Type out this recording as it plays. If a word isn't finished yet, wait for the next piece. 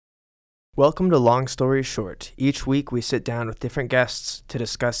Welcome to Long Story Short. Each week we sit down with different guests to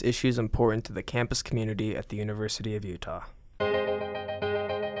discuss issues important to the campus community at the University of Utah.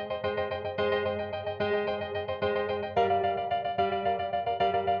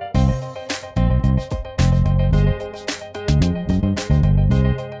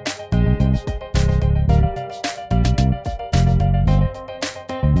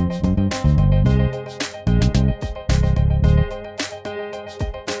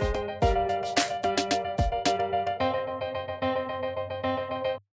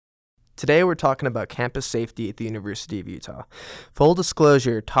 Today we're talking about campus safety at the University of Utah. Full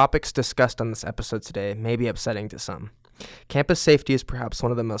disclosure, topics discussed on this episode today may be upsetting to some. Campus safety is perhaps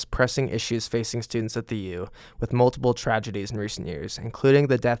one of the most pressing issues facing students at the U, with multiple tragedies in recent years, including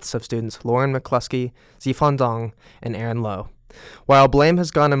the deaths of students Lauren McCluskey, Zifan Dong, and Aaron Lowe. While blame has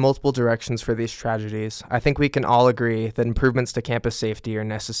gone in multiple directions for these tragedies, I think we can all agree that improvements to campus safety are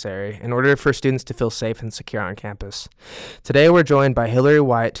necessary in order for students to feel safe and secure on campus. Today we're joined by Hilary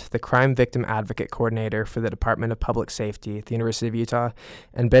White, the Crime Victim Advocate Coordinator for the Department of Public Safety at the University of Utah,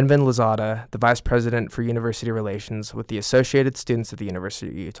 and Benvin Lozada, the Vice President for University Relations with the Associated Students at the University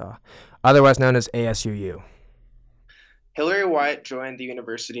of Utah, otherwise known as ASUU. Hilary White joined the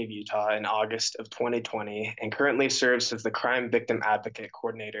University of Utah in August of 2020 and currently serves as the Crime Victim Advocate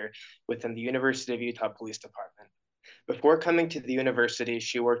Coordinator within the University of Utah Police Department. Before coming to the university,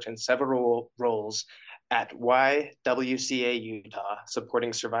 she worked in several roles at YWCA Utah,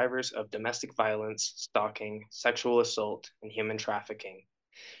 supporting survivors of domestic violence, stalking, sexual assault, and human trafficking.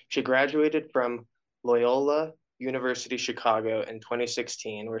 She graduated from Loyola University Chicago in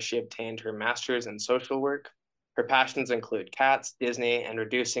 2016, where she obtained her master's in social work. Her passions include cats, Disney, and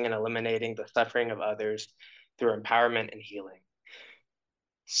reducing and eliminating the suffering of others through empowerment and healing.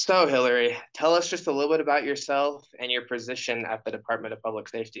 So, Hilary, tell us just a little bit about yourself and your position at the Department of Public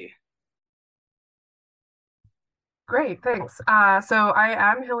Safety. Great, thanks. So I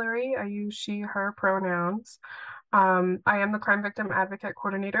am Hilary. I use she, her pronouns. I am the Crime Victim Advocate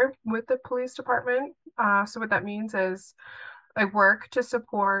Coordinator with the Police Department. So what that means is I work to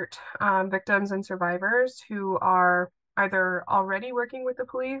support victims and survivors who are either already working with the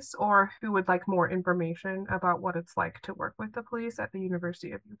police or who would like more information about what it's like to work with the police at the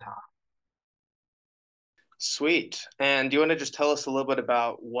University of Utah. Sweet. And do you want to just tell us a little bit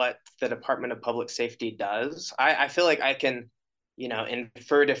about what the Department of Public Safety does? I feel like I can,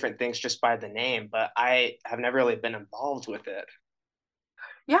 infer different things just by the name, but I have never really been involved with it.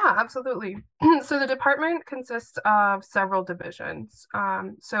 Yeah, absolutely. So the department consists of several divisions.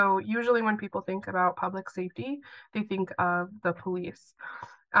 So usually when people think about public safety, they think of the police.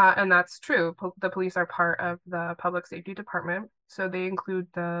 And that's true. The police are part of the public safety department. So they include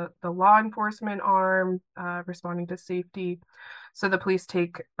the law enforcement arm, responding to safety. So the police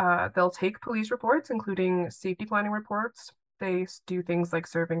they'll take police reports, including safety planning reports. They do things like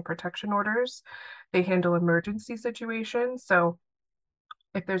serving protection orders. They handle emergency situations. So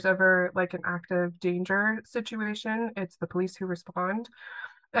if there's ever like an active danger situation, it's the police who respond.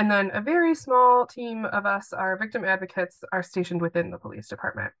 And then a very small team of us, our victim advocates, are stationed within the police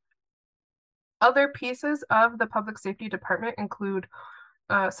department. Other pieces of the public safety department include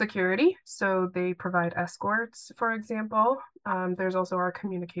security. So they provide escorts, for example. There's also our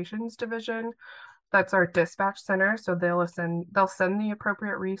communications division. That's our dispatch center. So they'll send the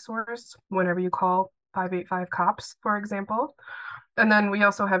appropriate resource whenever you call 585 cops, for example. And then we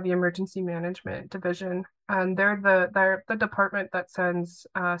also have the emergency management division, and they're the department that sends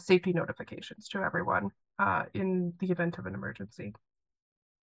safety notifications to everyone in the event of an emergency.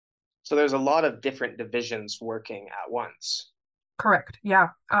 So there's a lot of different divisions working at once. Correct. Yeah,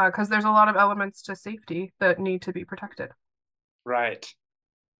 because there's a lot of elements to safety that need to be protected. Right.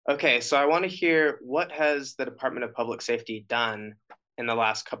 Okay, so I want to hear, what has the Department of Public Safety done in the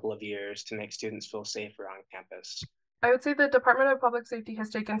last couple of years to make students feel safer on campus? I would say the Department of Public Safety has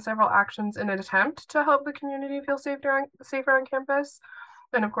taken several actions in an attempt to help the community feel safer on campus.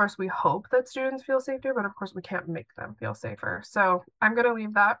 And of course, we hope that students feel safer, but of course, we can't make them feel safer. So I'm going to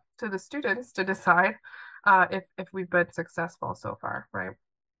leave that to the students to decide if we've been successful so far, right?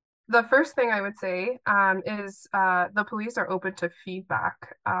 The first thing I would say is the police are open to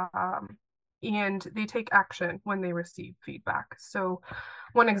feedback and they take action when they receive feedback. So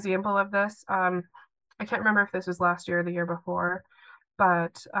one example of this, I can't remember if this was last year or the year before,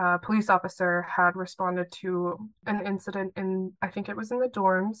 but a police officer had responded to an incident I think it was in the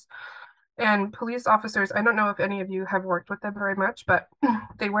dorms. And police officers, I don't know if any of you have worked with them very much, but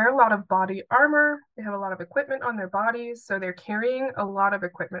they wear a lot of body armor. They have a lot of equipment on their bodies. So they're carrying a lot of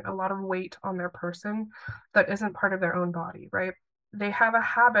equipment, a lot of weight on their person that isn't part of their own body, right? they have a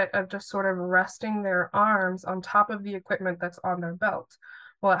habit of just sort of resting their arms on top of the equipment that's on their belt.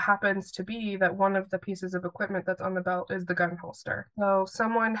 Well, it happens to be that one of the pieces of equipment that's on the belt is the gun holster. So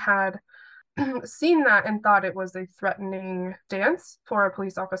someone had seen that and thought it was a threatening stance for a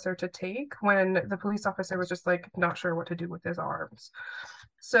police officer to take when the police officer was just like not sure what to do with his arms.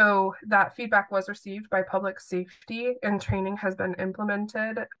 So that feedback was received by public safety, and training has been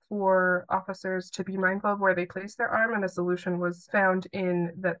implemented for officers to be mindful of where they place their arm. And a solution was found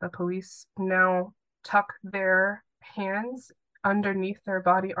in that the police now tuck their hands underneath their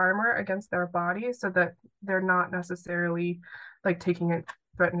body armor against their body so that they're not necessarily like taking a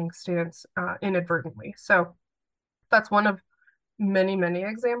threatening stance inadvertently. So that's one of many, many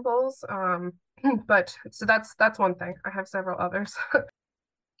examples. But so that's one thing. I have several others.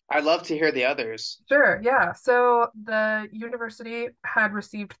 I'd love to hear the others. Sure, yeah. So the university had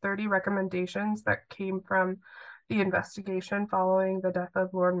received 30 recommendations that came from the investigation following the death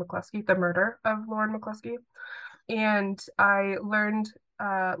of Lauren McCluskey, the murder of Lauren McCluskey. And I learned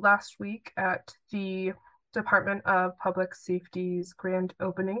last week at the Department of Public Safety's grand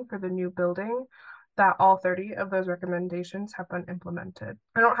opening for the new building that all 30 of those recommendations have been implemented.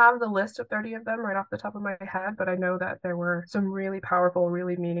 I don't have the list of 30 of them right off the top of my head, but I know that there were some really powerful,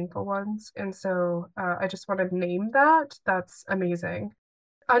 really meaningful ones. And so I just want to name that. That's amazing.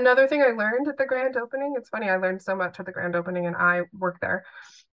 Another thing I learned at the grand opening, it's funny, I learned so much at the grand opening and I work there.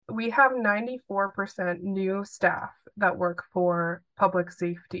 We have 94% new staff that work for public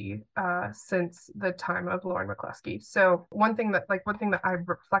safety since the time of Lauren McCluskey. So one thing that I've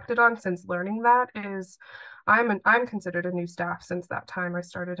reflected on since learning that is I'm considered a new staff since that time. I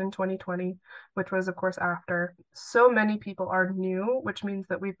started in 2020, which was of course after. So many people are new, which means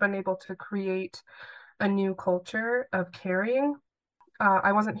that we've been able to create a new culture of caring.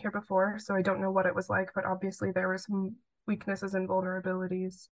 I wasn't here before, so I don't know what it was like, but obviously there was some weaknesses and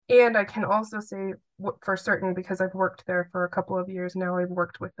vulnerabilities. And I can also say for certain, because I've worked there for a couple of years now, I've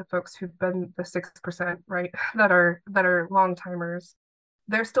worked with the folks who've been the 6%, right, that are long timers.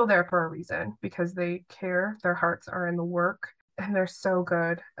 They're still there for a reason because they care, their hearts are in the work, and they're so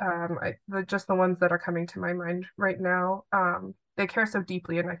good. Just the ones that are coming to my mind right now, they care so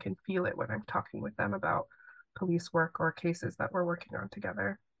deeply, and I can feel it when I'm talking with them about police work or cases that we're working on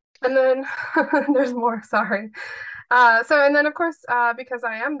together. And then there's more, sorry. And then of course, because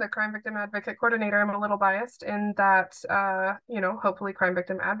I am the crime victim advocate coordinator, I'm a little biased in that, hopefully crime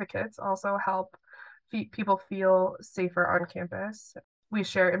victim advocates also help people feel safer on campus. We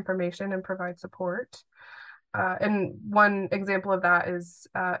share information and provide support. And one example of that is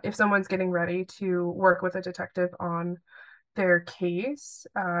if someone's getting ready to work with a detective on their case,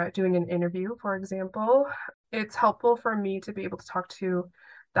 doing an interview, for example, it's helpful for me to be able to talk to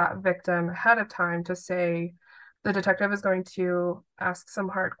that victim ahead of time to say, the detective is going to ask some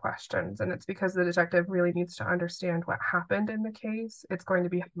hard questions, and it's because the detective really needs to understand what happened in the case. It's going to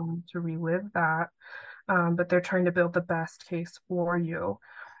be hard to relive that, but they're trying to build the best case for you.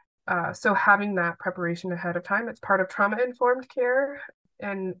 So having that preparation ahead of time, it's part of trauma-informed care,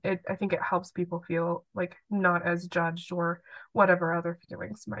 and I think it helps people feel like not as judged or whatever other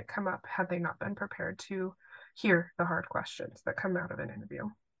feelings might come up had they not been prepared to hear the hard questions that come out of an interview.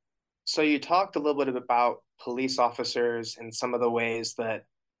 So you talked a little bit about police officers and some of the ways that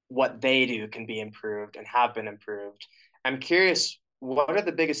what they do can be improved and have been improved. I'm curious, what are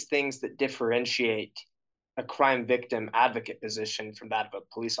the biggest things that differentiate a crime victim advocate position from that of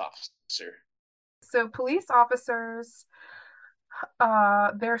a police officer? So police officers,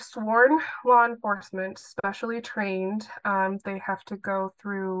 they're sworn law enforcement, specially trained. They have to go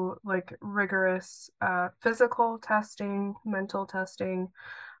through like rigorous physical testing, mental testing.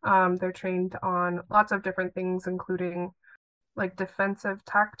 They're trained on lots of different things, including like defensive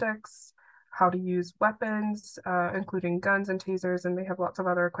tactics, how to use weapons, including guns and tasers, and they have lots of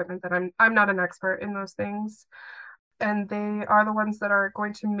other equipment that I'm not an expert in those things. And they are the ones that are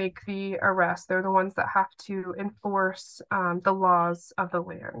going to make the arrest. They're the ones that have to enforce the laws of the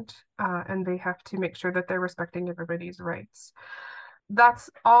land, and they have to make sure that they're respecting everybody's rights. That's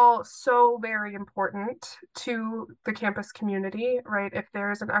all so very important to the campus community, right? If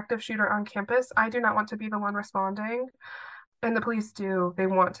there's an active shooter on campus, I do not want to be the one responding. And the police do. They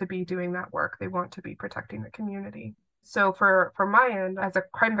want to be doing that work. They want to be protecting the community. So for my end, as a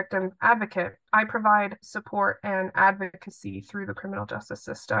crime victim advocate, I provide support and advocacy through the criminal justice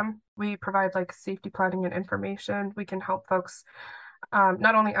system. We provide like safety planning and information. We can help folks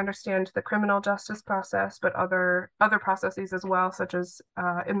not only understand the criminal justice process, but other processes as well, such as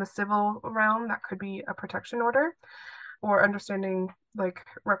in the civil realm, that could be a protection order, or understanding like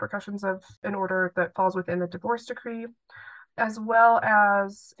repercussions of an order that falls within a divorce decree. as well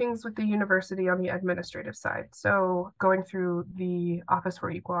as things with the university on the administrative side. So going through the Office for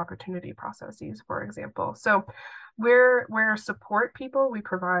Equal Opportunity processes, for example. So we're support people. We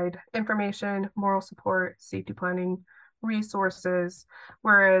provide information, moral support, safety planning, resources,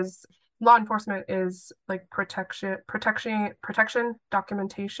 whereas law enforcement is like protection,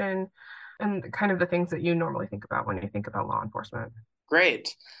 documentation, and kind of the things that you normally think about when you think about law enforcement.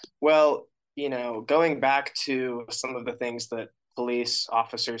 Great. Well, going back to some of the things that police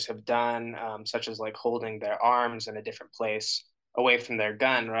officers have done, such as like holding their arms in a different place away from their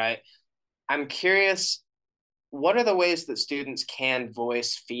gun, right? I'm curious, what are the ways that students can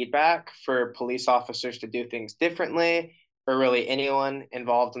voice feedback for police officers to do things differently, or really anyone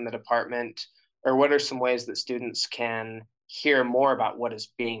involved in the department? Or what are some ways that students can hear more about what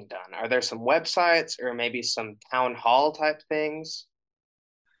is being done? Are there some websites or maybe some town hall type things?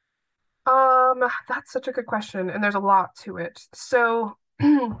 That's such a good question, and there's a lot to it. So,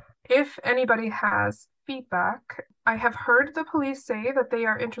 if anybody has feedback, I have heard the police say that they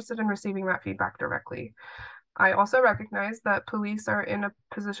are interested in receiving that feedback directly. I also recognize that police are in a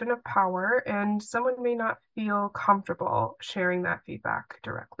position of power and someone may not feel comfortable sharing that feedback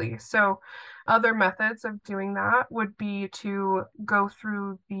directly. So, other methods of doing that would be to go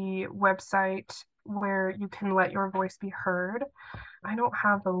through the website where you can let your voice be heard. I don't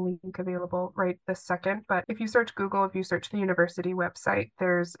have the link available right this second, but if you search Google, if you search the university website,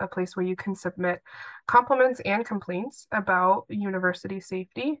 there's a place where you can submit compliments and complaints about university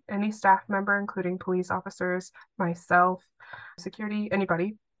safety, any staff member, including police officers, myself, security,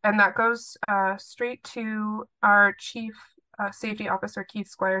 anybody. And that goes straight to our chief safety officer, Keith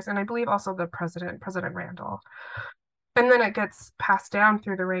Squires, and I believe also the president, President Randall. And then it gets passed down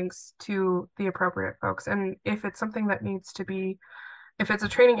through the ranks to the appropriate folks. And if it's something that needs to be if it's a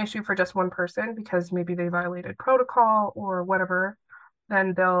training issue for just one person because maybe they violated protocol or whatever,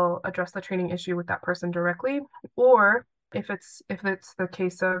 then they'll address the training issue with that person directly. Or if it's the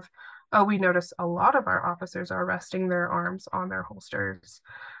case of, oh, we notice a lot of our officers are resting their arms on their holsters,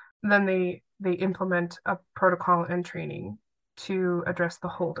 then they implement a protocol and training to address the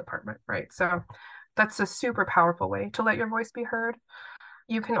whole department, right? So that's a super powerful way to let your voice be heard.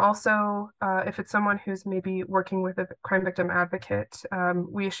 You can also, if it's someone who's maybe working with a crime victim advocate,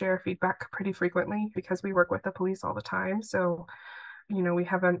 we share feedback pretty frequently because we work with the police all the time. So, we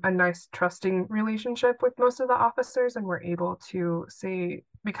have a nice trusting relationship with most of the officers, and we're able to say,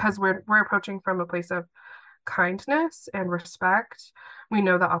 because we're approaching from a place of kindness and respect, we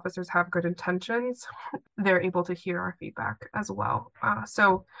know the officers have good intentions. They're able to hear our feedback as well.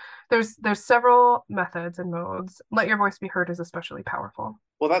 So there's several methods and modes. Let your voice be heard is especially powerful.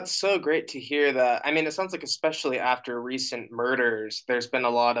 Well, that's so great to hear that. I mean, it sounds like especially after recent murders, there's been a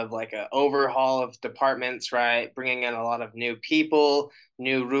lot of like a overhaul of departments, right? Bringing in a lot of new people,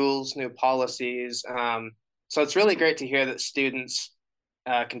 new rules, new policies. So it's really great to hear that students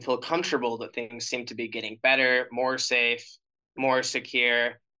can feel comfortable that things seem to be getting better, more safe, more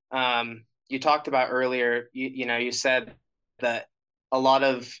secure. You talked about earlier, you said that a lot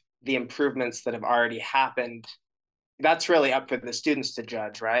of the improvements that have already happened, that's really up for the students to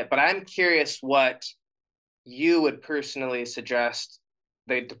judge, right? But I'm curious what you would personally suggest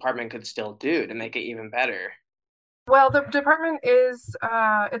the department could still do to make it even better. Well, the department is,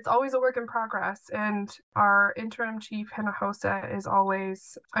 it's always a work in progress, and our interim chief, Hinojosa, is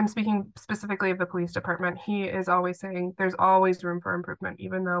always, I'm speaking specifically of the police department, he is always saying there's always room for improvement.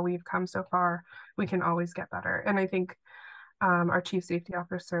 Even though we've come so far, we can always get better. And I think our chief safety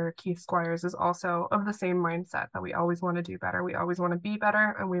officer, Keith Squires, is also of the same mindset that we always want to do better. We always want to be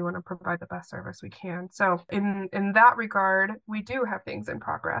better and we want to provide the best service we can. So in that regard, we do have things in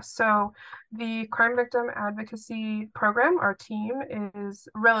progress. So the crime victim advocacy program, our team is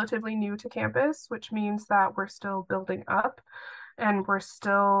relatively new to campus, which means that we're still building up and we're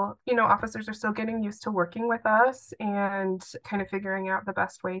still, officers are still getting used to working with us and kind of figuring out the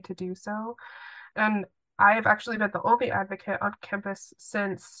best way to do so. And I have actually been the only advocate on campus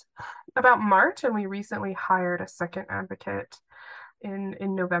since about March, and we recently hired a second advocate in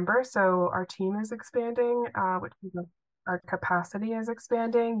November. So our team is expanding, which means our capacity is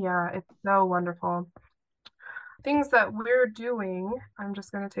expanding. Yeah, it's so wonderful. Things that we're doing, I'm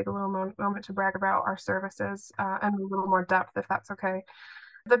just going to take a little moment to brag about our services and a little more depth, if that's okay.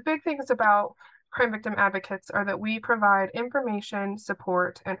 The big things about crime victim advocates are that we provide information,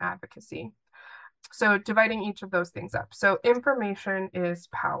 support, and advocacy. So dividing each of those things up. So information is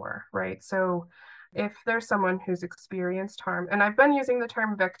power, right? So if there's someone who's experienced harm, and I've been using the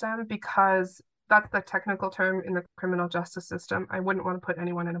term victim because that's the technical term in the criminal justice system. I wouldn't want to put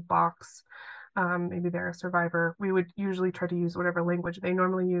anyone in a box. maybe they're a survivor, we would usually try to use whatever language they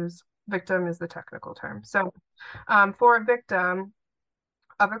normally use. Victim is the technical term. So for a victim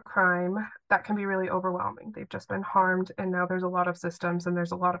of a crime, that can be really overwhelming. They've just been harmed, and now there's a lot of systems and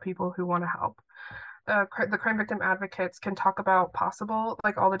there's a lot of people who want to help. The crime victim advocates can talk about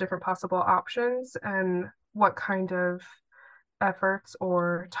all the different possible options and what kind of efforts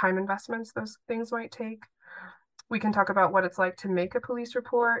or time investments those things might take. We can talk about what it's like to make a police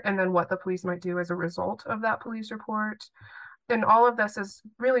report and then what the police might do as a result of that police report. And all of this is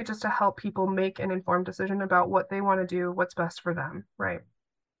really just to help people make an informed decision about what they want to do, what's best for them, right?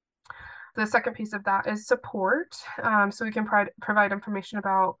 The second piece of that is support. So we can provide information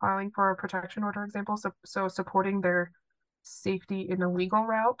about filing for a protection order example. So supporting their safety in a legal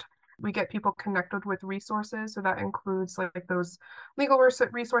route. We get people connected with resources. So that includes like those legal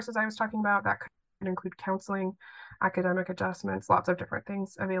resources I was talking about. That could include counseling, academic adjustments, lots of different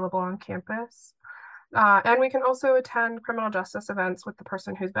things available on campus. And we can also attend criminal justice events with the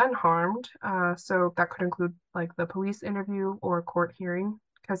person who's been harmed. So that could include like the police interview or court hearing,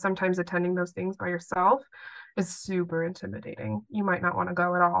 because sometimes attending those things by yourself is super intimidating. You might not want to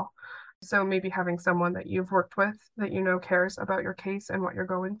go at all. So maybe having someone that you've worked with that you know cares about your case and what you're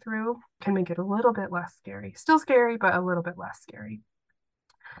going through can make it a little bit less scary. Still scary, but a little bit less scary.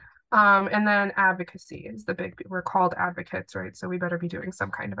 And then advocacy is we're called advocates, right? So we better be doing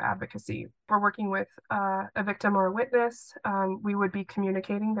some kind of advocacy. If we're working with a victim or a witness, we would be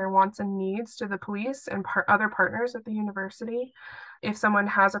communicating their wants and needs to the police and other partners at the university. If someone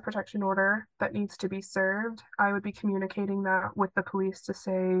has a protection order that needs to be served, I would be communicating that with the police to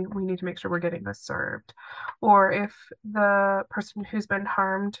say, we need to make sure we're getting this served. Or if the person who's been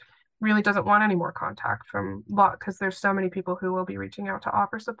harmed really doesn't want any more contact from law, because there's so many people who will be reaching out to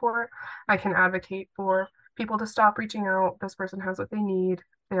offer support, I can advocate for people to stop reaching out. This person has what they need.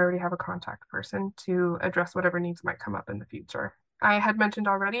 They already have a contact person to address whatever needs might come up in the future. I had mentioned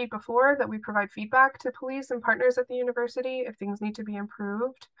already before that we provide feedback to police and partners at the university if things need to be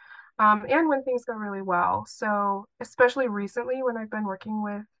improved, and when things go really well. So especially recently when I've been working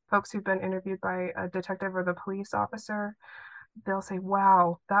with folks who've been interviewed by a detective or the police officer, they'll say,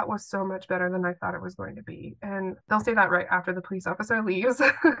 wow, that was so much better than I thought it was going to be. And they'll say that right after the police officer leaves.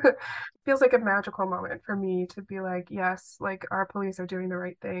 It feels like a magical moment for me to be like, yes, like our police are doing the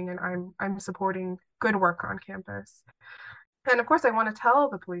right thing and I'm supporting good work on campus. And of course, I want to tell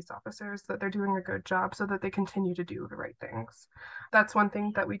the police officers that they're doing a good job so that they continue to do the right things. That's one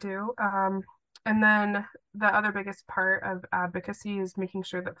thing that we do. And then the other biggest part of advocacy is making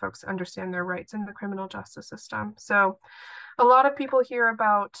sure that folks understand their rights in the criminal justice system. So a lot of people hear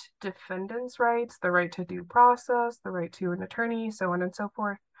about defendants' rights, the right to due process, the right to an attorney, so on and so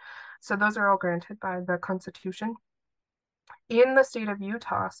forth. So those are all granted by the Constitution. In the state of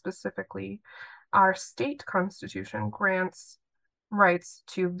Utah specifically, our state constitution grants rights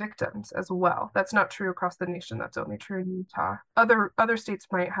to victims as well. That's not true across the nation. That's only true in Utah. Other states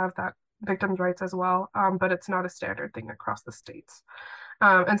might have that victims' rights as well, but it's not a standard thing across the states.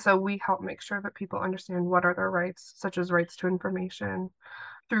 And so we help make sure that people understand what are their rights, such as rights to information,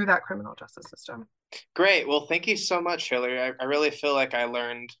 through that criminal justice system. Great. Well, thank you so much, Hilary. I really feel like I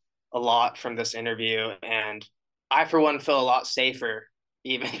learned a lot from this interview, and I, for one, feel a lot safer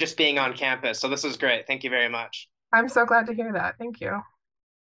even just being on campus. So this was great. Thank you very much. I'm so glad to hear that. Thank you.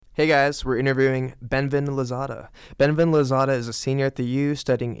 Hey guys, we're interviewing Benvin Lozada. Benvin Lozada is a senior at the U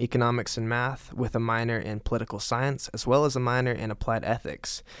studying economics and math with a minor in political science as well as a minor in applied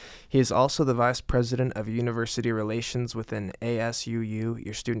ethics. He is also the vice president of University Relations within ASUU,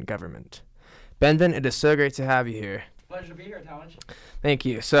 your student government. Benvin, it is so great to have you here. Pleasure to be here, Talent. Thank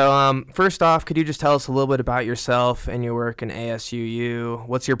you. So first off, could you just tell us a little bit about yourself and your work in ASUU?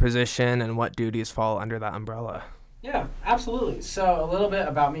 What's your position and what duties fall under that umbrella? Yeah, absolutely. So a little bit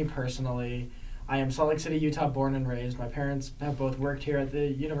about me personally. I am Salt Lake City, Utah, born and raised. My parents have both worked here at the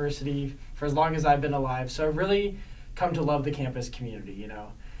university for as long as I've been alive. So I've really come to love the campus community, you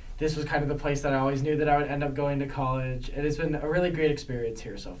know. This was kind of the place that I always knew that I would end up going to college. And it's been a really great experience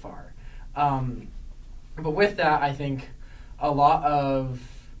here so far. But with that, I think a lot of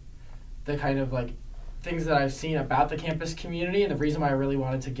the kind of like things that I've seen about the campus community and the reason why I really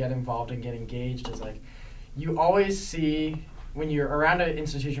wanted to get involved and get engaged is like, you always see, when you're around an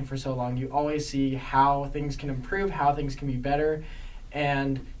institution for so long, you always see how things can improve, how things can be better.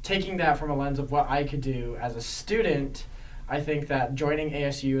 And taking that from a lens of what I could do as a student, I think that joining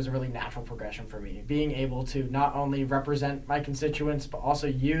ASU is a really natural progression for me. Being able to not only represent my constituents, but also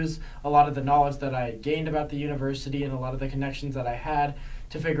use a lot of the knowledge that I gained about the university and a lot of the connections that I had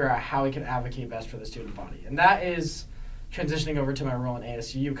to figure out how we can advocate best for the student body. And that is transitioning over to my role in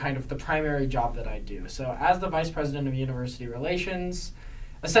ASUU, kind of the primary job that I do. So as the Vice President of University Relations,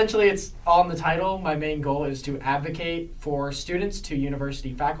 essentially it's all in the title. My main goal is to advocate for students to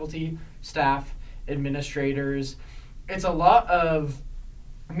university faculty, staff, administrators. It's a lot of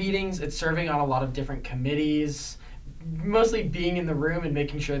meetings. It's serving on a lot of different committees, mostly being in the room and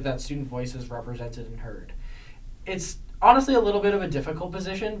making sure that student voice is represented and heard. It's honestly a little bit of a difficult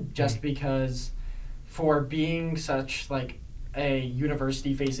position just because for being such like a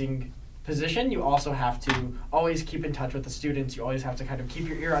university facing position, you also have to always keep in touch with the students. You always have to kind of keep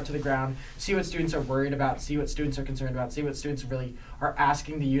your ear out to the ground, see what students are worried about, see what students are concerned about, see what students really are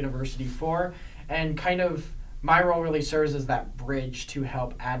asking the university for, and kind of my role really serves as that bridge to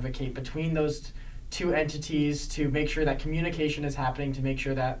help advocate between those two entities, to make sure that communication is happening, to make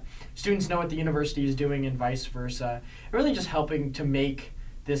sure that students know what the university is doing and vice versa. And really just helping to make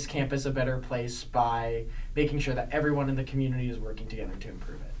this campus a better place by making sure that everyone in the community is working together to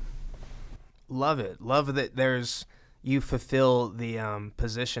improve it. Love it. Love that you fulfill the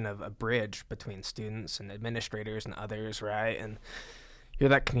position of a bridge between students and administrators and others, right? And you're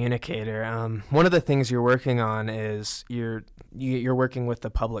that communicator. One of the things you're working on is you're working with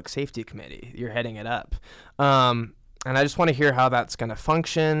the Public Safety Committee. You're heading it up. And I just want to hear how that's going to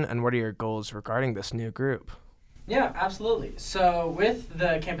function and what are your goals regarding this new group? Yeah, absolutely. So with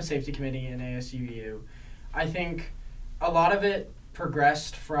the Campus Safety Committee in ASUU, I think a lot of it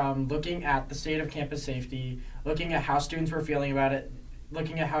progressed from looking at the state of campus safety, looking at how students were feeling about it,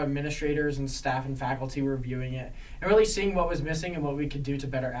 looking at how administrators and staff and faculty were viewing it, and really seeing what was missing and what we could do to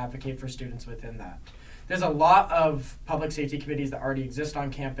better advocate for students within that. There's a lot of public safety committees that already exist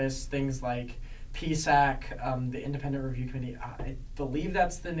on campus, things like PSAC, the Independent Review Committee, I believe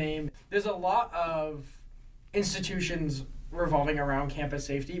that's the name. There's a lot of institutions revolving around campus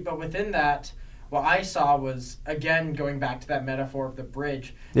safety, but within that, what I saw was, again, going back to that metaphor of the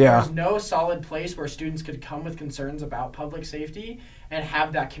bridge, there was no solid place where students could come with concerns about public safety and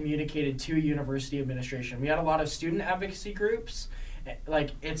have that communicated to university administration. We had a lot of student advocacy groups,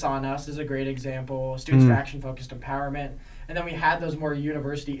 like It's On Us is a great example, Students for Action Focused Empowerment, and then we had those more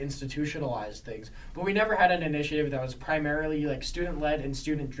university institutionalized things. But we never had an initiative that was primarily like student-led and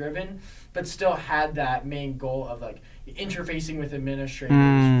student-driven, but still had that main goal of like interfacing with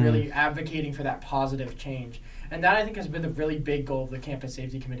administrators, really advocating for that positive change. And that I think has been the really big goal of the Campus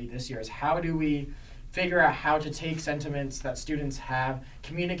Safety Committee this year, is how do we figure out how to take sentiments that students have,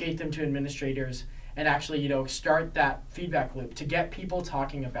 communicate them to administrators, and actually, start that feedback loop to get people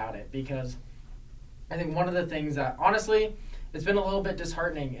talking about it. Because I think one of the things that, honestly, it's been a little bit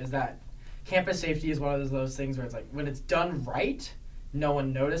disheartening is that campus safety is one of those things where it's like, when it's done right, no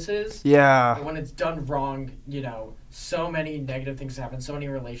one notices. Yeah. But when it's done wrong, so many negative things happen, so many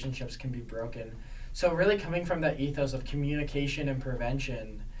relationships can be broken. So really coming from that ethos of communication and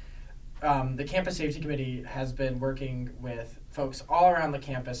prevention, the Campus Safety Committee has been working with folks all around the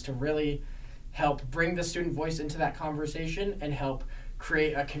campus to really help bring the student voice into that conversation and help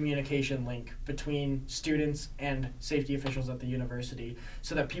create a communication link between students and safety officials at the university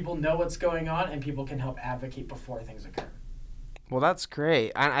so that people know what's going on and people can help advocate before things occur. Well, that's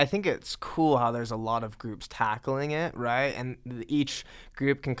great. And I think it's cool how there's a lot of groups tackling it, right? And each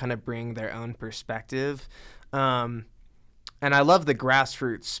group can kind of bring their own perspective. And I love the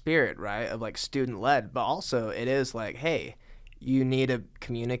grassroots spirit, right, of like student-led, but also it is like, hey, you need to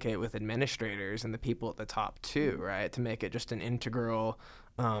communicate with administrators and the people at the top too, right, to make it just an integral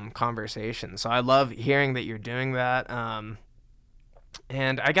conversation. So I love hearing that you're doing that.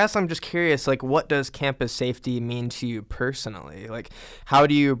 And I guess I'm just curious, like, what does campus safety mean to you personally? Like, how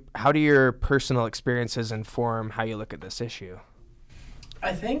do your personal experiences inform how you look at this issue?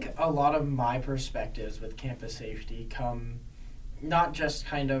 I think a lot of my perspectives with campus safety come not just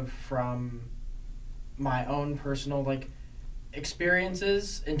kind of from my own personal, like,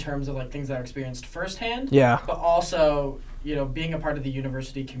 experiences in terms of, like, things that I experienced firsthand. Yeah. But also, being a part of the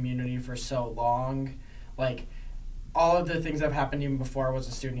university community for so long, like, all of the things that have happened even before I was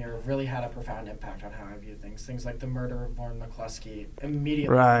a student here have really had a profound impact on how I view things. Things like the murder of Lauren McCluskey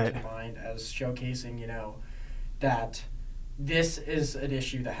immediately come to mind as showcasing, that this is an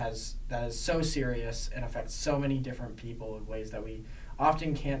issue that is so serious and affects so many different people in ways that we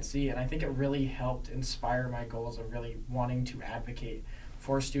often can't see. And I think it really helped inspire my goals of really wanting to advocate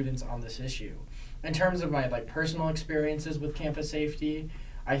for students on this issue. In terms of my personal experiences with campus safety,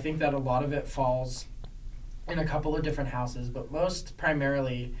 I think that a lot of it falls in a couple of different houses, but most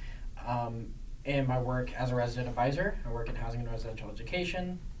primarily in my work as a resident advisor. I work in housing and residential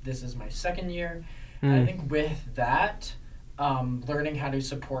education. This is my second year. And I think with that, learning how to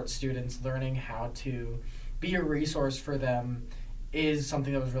support students, learning how to be a resource for them is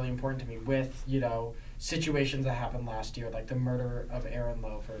something that was really important to me with, situations that happened last year, like the murder of Aaron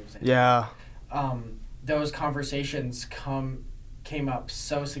Lowe, for example. Yeah. Those conversations came up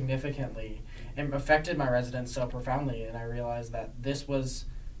so significantly and affected my residents so profoundly, and I realized that this was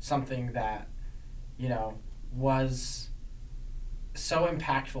something that, was so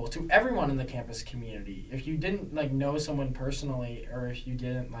impactful to everyone in the campus community. If you didn't know someone personally, or if you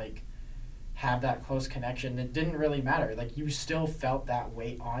didn't have that close connection, it didn't really matter. You still felt that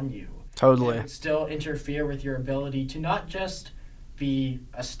weight on you. Totally. It would still interfere with your ability to not just be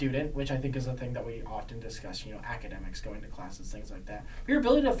a student, which I think is a thing that we often discuss, academics, going to classes, things like that. But your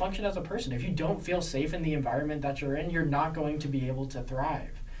ability to function as a person. If you don't feel safe in the environment that you're in, you're not going to be able to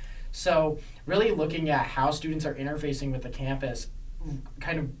thrive. So really looking at how students are interfacing with the campus,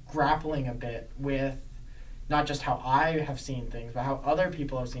 kind of grappling a bit with not just how I have seen things, but how other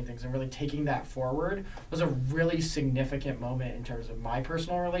people have seen things, and really taking that forward was a really significant moment in terms of my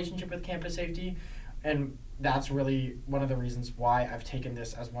personal relationship with campus safety. And that's really one of the reasons why I've taken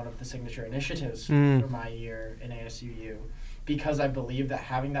this as one of the signature initiatives for my year in ASUU, because I believe that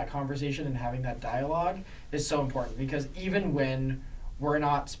having that conversation and having that dialogue is so important, because even when we're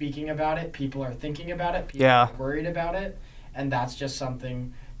not speaking about it, people are thinking about it, people are worried about it, and that's just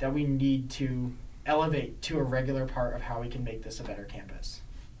something that we need to elevate to a regular part of how we can make this a better campus.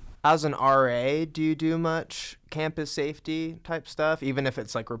 As an RA, do you do much campus safety type stuff, even if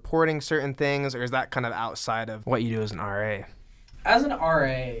it's reporting certain things, or is that kind of outside of what you do as an RA? As an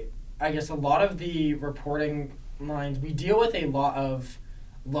RA, I guess a lot of the reporting lines, we deal with a lot of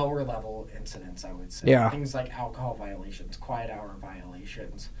lower level incidents, I would say. Yeah. Things like alcohol violations, quiet hour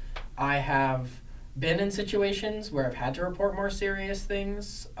violations. I have been in situations where I've had to report more serious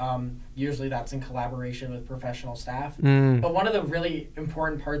things. Usually that's in collaboration with professional staff. But one of the really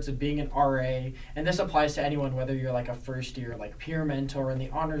important parts of being an RA, and this applies to anyone, whether you're a first year peer mentor in the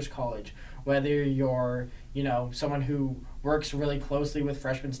honors college, whether you're someone who works really closely with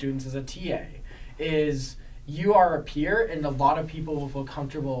freshman students as a TA, is you are a peer, and a lot of people will feel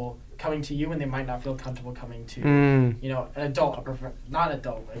comfortable coming to you, and they might not feel comfortable coming to an adult, not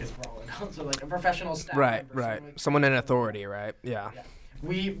adult, I guess we're all adults, so a professional staff member, right, someone in authority, right? Yeah.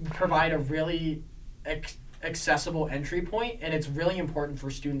 We provide a really accessible entry point, and it's really important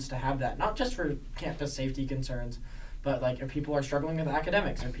for students to have that, not just for campus safety concerns, but if people are struggling with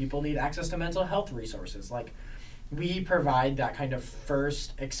academics, or people need access to mental health resources, we provide that kind of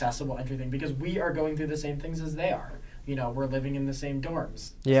first accessible entry thing, because we are going through the same things as they are. We're living in the same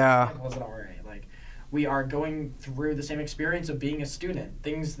dorms. Yeah. As an RA. We are going through the same experience of being a student.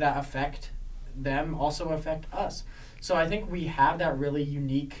 Things that affect them also affect us. So I think we have that really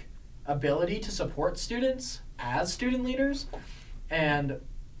unique ability to support students as student leaders. And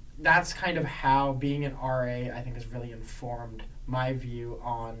that's kind of how being an RA, I think, has really informed my view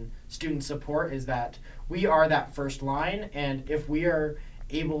on student support, is that we are that first line. And if we are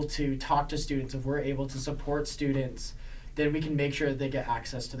able to talk to students, if we're able to support students, then we can make sure that they get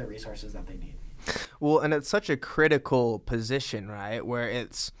access to the resources that they need. Well, and it's such a critical position, right, where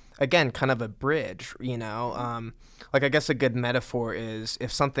it's, again, kind of a bridge, I guess a good metaphor is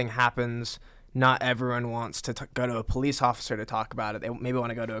if something happens, not everyone wants to go to a police officer to talk about it. They maybe want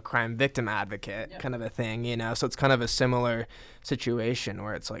to go to a crime victim advocate, kind of a thing, So it's kind of a similar situation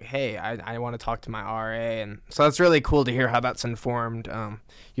where it's hey, I want to talk to my RA. And so that's really cool to hear how that's informed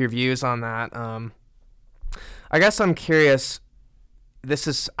your views on that. I guess I'm curious, this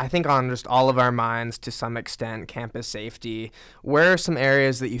is, I think, on just all of our minds to some extent, campus safety. Where are some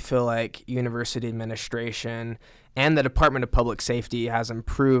areas that you feel like university administration and the Department of Public Safety has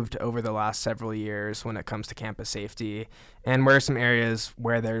improved over the last several years when it comes to campus safety? And where are some areas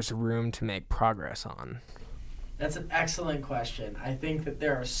where there's room to make progress on? That's an excellent question. I think that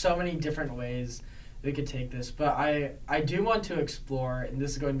there are so many different ways we could take this, but I do want to explore, and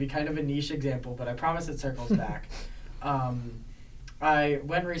this is going to be kind of a niche example, but I promise it circles back. I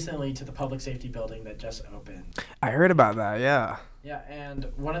went recently to the public safety building that just opened. I heard about that, yeah. Yeah, and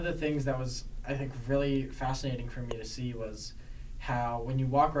one of the things that was, I think, really fascinating for me to see was how when you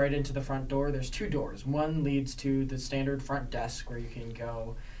walk right into the front door, there's two doors. One leads to the standard front desk where you can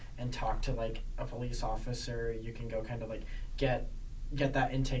go and talk to a police officer. You can go kind of get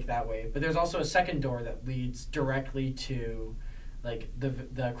that intake that way. But there's also a second door that leads directly to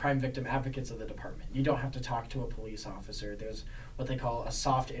the crime victim advocates of the department. You don't have to talk to a police officer. There's what they call a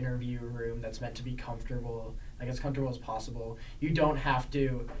soft interview room that's meant to be comfortable, as comfortable as possible. You don't have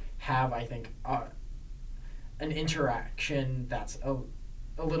to have, I think, an interaction that's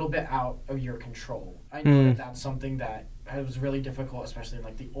a little bit out of your control. I know that that's something that was really difficult, especially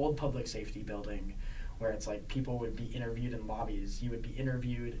in the old public safety building, where it's like people would be interviewed in lobbies. You would be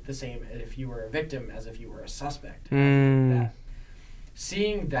interviewed the same if you were a victim as if you were a suspect.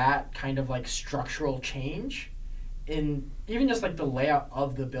 Seeing that kind of like structural change in even just like the layout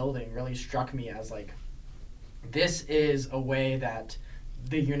of the building really struck me as like, this is a way that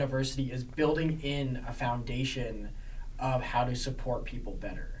the university is building in a foundation of how to support people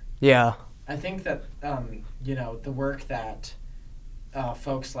better. Yeah. I think that, the work that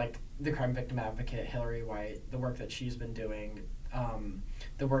folks like the crime victim advocate, Hilary White, the work that she's been doing,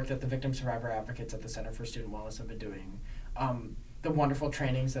 the work that the victim survivor advocates at the Center for Student Wellness have been doing, the wonderful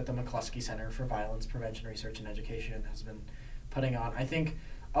trainings that the McCluskey Center for Violence Prevention Research and Education has been putting on. I think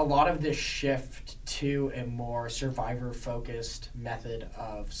a lot of this shift to a more survivor-focused method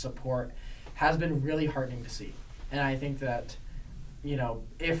of support has been really heartening to see. And I think that,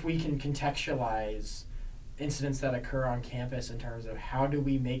 if we can contextualize incidents that occur on campus in terms of how do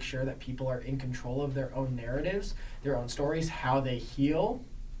we make sure that people are in control of their own narratives, their own stories, how they heal,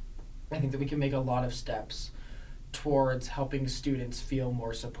 I think that we can make a lot of steps towards helping students feel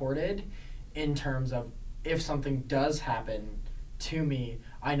more supported in terms of, if something does happen to me,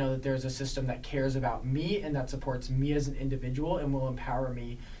 I know that there's a system that cares about me and that supports me as an individual and will empower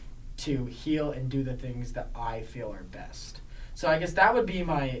me to heal and do the things that I feel are best. So I guess that would be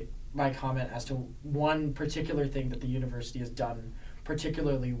my comment as to one particular thing that the university has done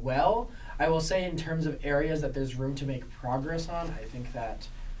particularly well. I will say in terms of areas that there's room to make progress on, I think that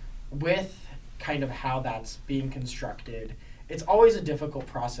with kind of how that's being constructed, it's always a difficult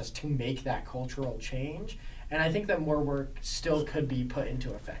process to make that cultural change. And I think that more work still could be put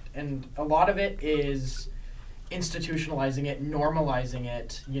into effect. And a lot of it is institutionalizing it, normalizing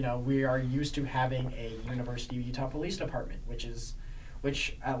it. We are used to having a University of Utah Police Department,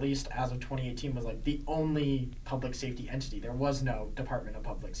 which at least as of 2018 was like the only public safety entity. There was no Department of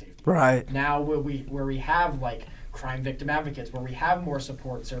Public Safety. Right. Now where we have like crime victim advocates, where we have more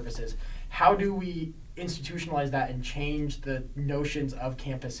support services, how do we institutionalize that and change the notions of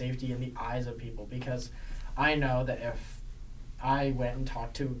campus safety in the eyes of people? Because I know that if I went and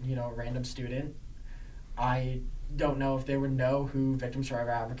talked to, a random student, I don't know if they would know who victim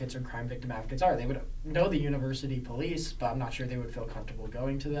survivor advocates or crime victim advocates are. They would know the university police, but I'm not sure they would feel comfortable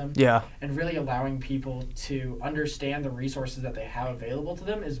going to them. Yeah. And really allowing people to understand the resources that they have available to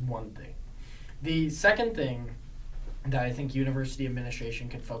them is one thing. The second thing that I think university administration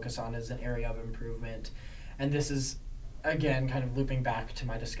could focus on is an area of improvement, and this is, again, kind of looping back to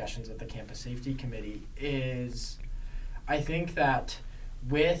my discussions with the Campus Safety Committee, is I think that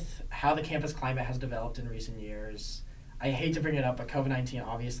with how the campus climate has developed in recent years, I hate to bring it up, but COVID-19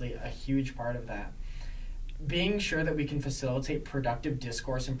 obviously a huge part of that. Being sure that we can facilitate productive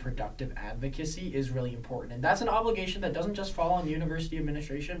discourse and productive advocacy is really important. And that's an obligation that doesn't just fall on university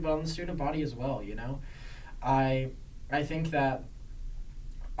administration, but on the student body as well, I think that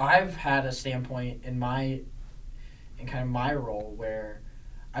I've had a standpoint in kind of my role where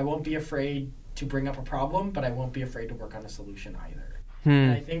I won't be afraid to bring up a problem, but I won't be afraid to work on a solution either.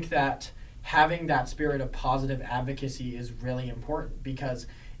 And I think that having that spirit of positive advocacy is really important, because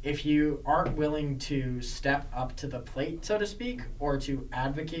if you aren't willing to step up to the plate, so to speak, or to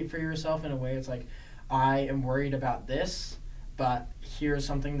advocate for yourself in a way, it's like, I am worried about this, but here's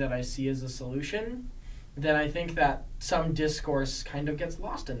something that I see as a solution, then I think that some discourse kind of gets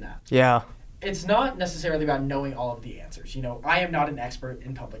lost in that. Yeah. It's not necessarily about knowing all of the answers. I am not an expert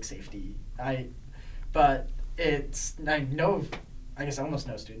in public safety. I know, I guess almost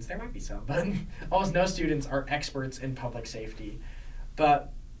no students, there might be some, but almost no students are experts in public safety.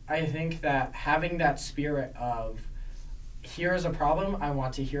 But I think that having that spirit of, here's a problem, I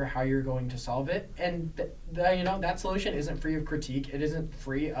want to hear how you're going to solve it, and that solution isn't free of critique, it isn't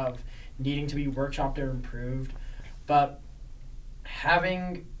free of needing to be workshopped or improved, but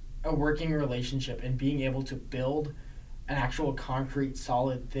having a working relationship and being able to build an actual concrete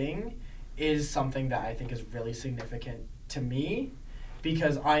solid thing is something that I think is really significant to me,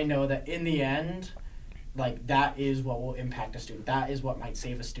 because I know that in the end, like, that is what will impact a student. That is what might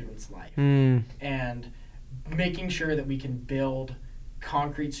save a student's life. And making sure that we can build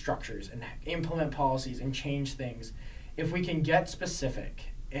concrete structures and implement policies and change things. If we can get specific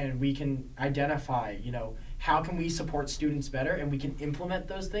and we can identify, how can we support students better, and we can implement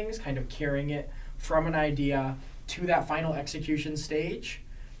those things, kind of carrying it from an idea to that final execution stage,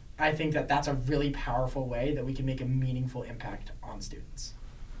 I think that that's a really powerful way that we can make a meaningful impact on students.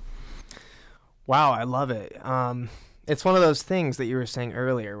 Wow, I love it. It's one of those things that you were saying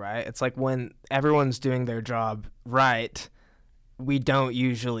earlier, right? It's like when everyone's doing their job right, we don't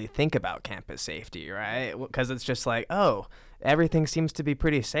usually think about campus safety, right? Because it's just like, oh, everything seems to be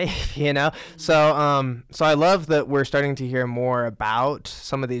pretty safe, you know? So I love that we're starting to hear more about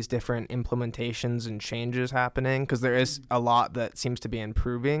some of these different implementations and changes happening, because there is a lot that seems to be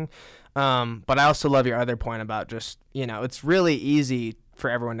improving. But I also love your other point about just, it's really easy for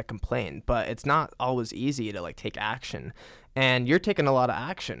everyone to complain, but it's not always easy to like take action. And you're taking a lot of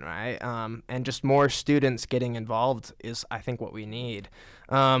action, right? And just more students getting involved is, I think, what we need.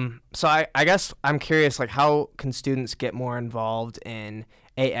 So I guess I'm curious, like, how can students get more involved in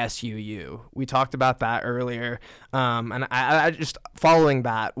ASUU? We talked about that earlier. And I just, following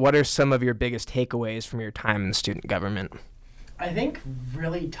that, what are some of your biggest takeaways from your time in student government? I think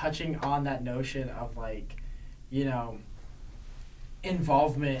really touching on that notion of, like,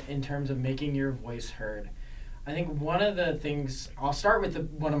 involvement in terms of making your voice heard. I think one of the things, I'll start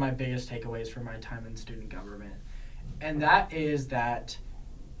with one of my biggest takeaways from my time in student government, and that is that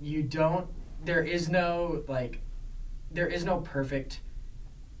there is no perfect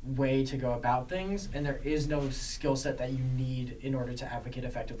way to go about things, and there is no skill set that you need in order to advocate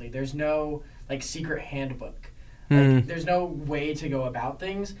effectively. There's no like secret handbook. Like, there's no way to go about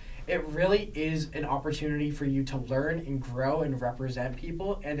things. It really is an opportunity for you to learn and grow and represent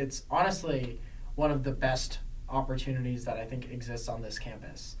people, and it's honestly one of the best opportunities that I think exists on this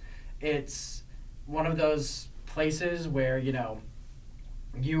campus. It's one of those places where,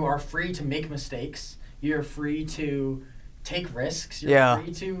 you are free to make mistakes. You're free to take risks. You're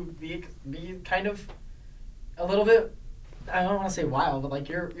free to be kind of a little bit, I don't want to say wild, but like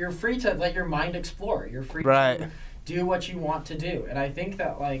you're free to let your mind explore. You're free to do what you want to do. And I think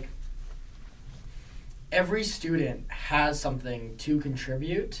that like every student has something to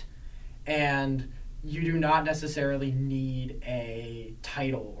contribute, and you do not necessarily need a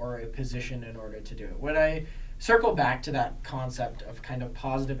title or a position in order to do it. When I circle back to that concept of kind of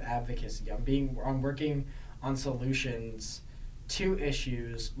positive advocacy, I'm working on solutions to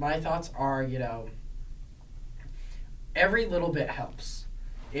issues, my thoughts are, every little bit helps.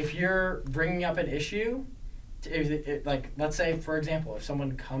 If you're bringing up an issue, like let's say, for example, if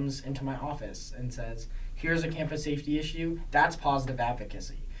someone comes into my office and says, here's a campus safety issue, that's positive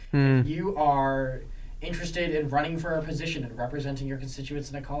advocacy. If you are interested in running for a position and representing your constituents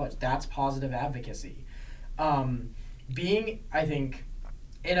in a college, that's positive advocacy. Being, I think,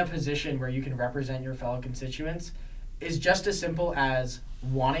 in a position where you can represent your fellow constituents is just as simple as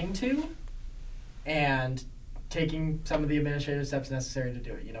wanting to and taking some of the administrative steps necessary to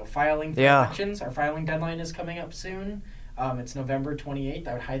do it. Filing for elections. Our filing deadline is coming up soon. It's November 28th.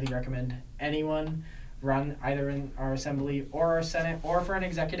 I would highly recommend anyone run either in our assembly or our Senate or for an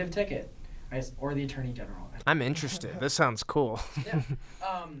executive ticket, or the Attorney General. I'm interested. This sounds cool. Yeah.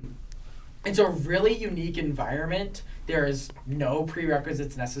 It's a really unique environment. There is no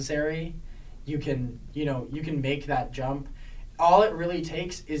prerequisites necessary. You can make that jump. All it really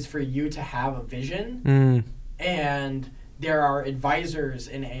takes is for you to have a vision, and there are advisors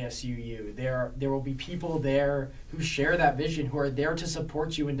in ASUU. There will be people there who share that vision, who are there to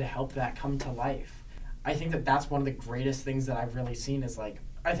support you and to help that come to life. I think that that's one of the greatest things that I've really seen is like,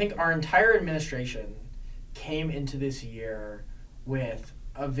 I think our entire administration came into this year with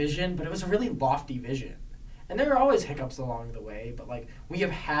a vision, but it was a really lofty vision. And there are always hiccups along the way, but like we have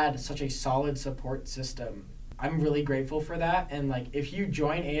had such a solid support system. I'm really grateful for that. And like if you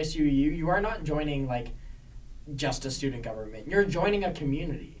join ASUU, you are not joining like just a student government. You're joining a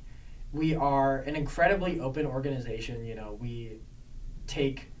community. We are an incredibly open organization. We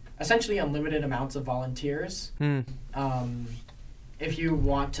take essentially unlimited amounts of volunteers. If you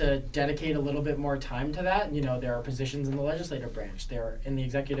want to dedicate a little bit more time to that, there are positions in the legislative branch. There in the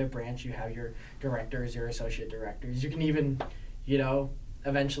executive branch, you have your directors, your associate directors. You can even,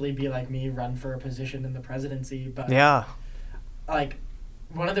 eventually be like me, run for a position in the presidency. But like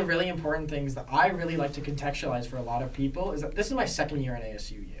one of the really important things that I really like to contextualize for a lot of people is that this is my second year in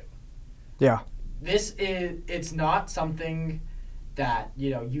ASUU. Yeah. It's not something that,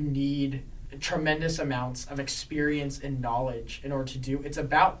 you need tremendous amounts of experience and knowledge in order to do. It's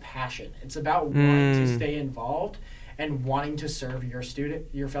about passion. It's about wanting to stay involved and wanting to serve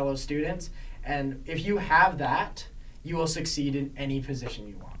your fellow students. And if you have that, you will succeed in any position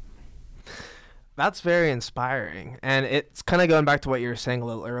you want. That's very inspiring. And it's kind of going back to what you were saying a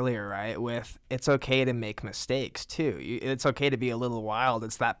little earlier, right? With it's okay to make mistakes too. It's okay to be a little wild.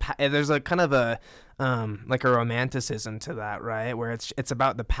 It's that there's a kind of a like a romanticism to that, right? Where it's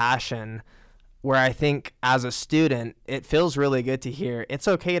about the passion, where I think as a student, it feels really good to hear it's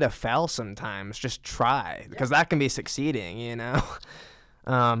okay to fail sometimes. Just try, because that can be succeeding,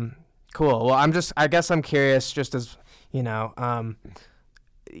 Cool. Well, I guess I'm curious, just as In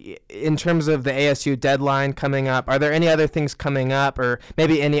terms of the ASU deadline coming up, are there any other things coming up, or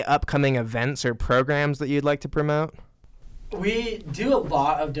maybe any upcoming events or programs that you'd like to promote? We do a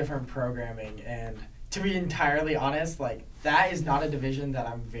lot of different programming, and to be entirely honest, like, that is not a division that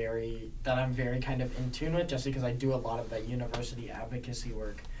I'm very kind of in tune with, just because I do a lot of that university advocacy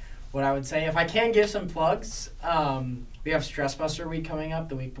work. What I would say, if I can give some plugs, we have Stress Buster Week coming up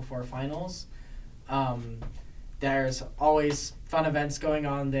the week before finals. There's always fun events going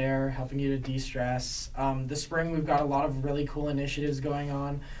on there, helping you to de-stress. This spring, we've got a lot of really cool initiatives going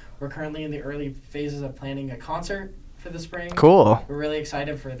on. We're currently in the early phases of planning a concert for the spring. Cool. We're really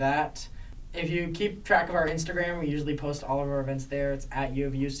excited for that. If you keep track of our Instagram, we usually post all of our events there. It's at U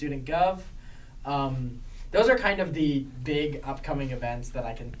of U Student Gov. Those are kind of the big upcoming events that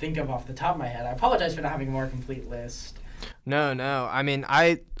I can think of off the top of my head. I apologize for not having a more complete list. No. I mean,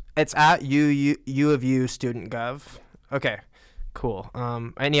 it's at U of U Student Gov. Okay, cool.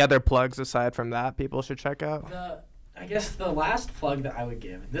 Any other plugs aside from that people should check out? I guess the last plug that I would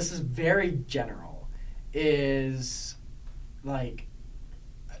give, this is very general, is like,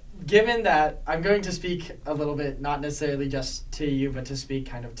 given that I'm going to speak a little bit, not necessarily just to you, but to speak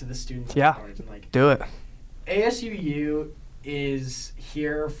kind of to the students. Yeah, do it. ASUU is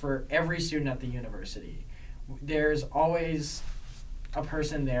here for every student at the university. There's always a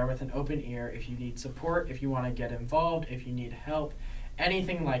person there with an open ear if you need support, if you want to get involved, if you need help,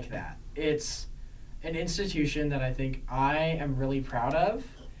 anything like that. It's an institution that I think I am really proud of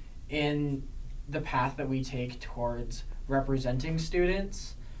in the path that we take towards representing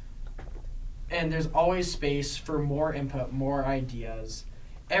students. And there's always space for more input, more ideas.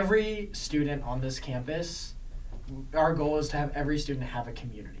 Every student on this campus, our goal is to have every student have a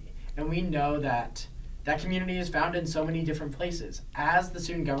community. And we know that that community is found in so many different places. As the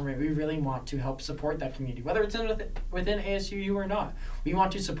student government, we really want to help support that community, whether it's within ASUU or not. We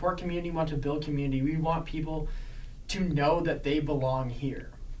want to support community, we want to build community. We want people to know that they belong here.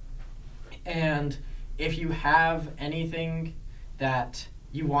 And if you have anything that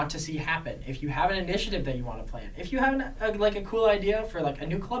you want to see happen, if you have an initiative that you want to plan, if you have a cool idea for like a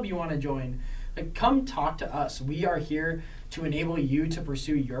new club you want to join, like, come talk to us. We are here to enable you to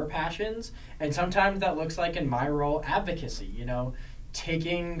pursue your passions, and sometimes that looks like, in my role, advocacy,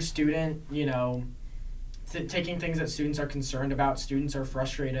 taking student, taking things that students are concerned about, students are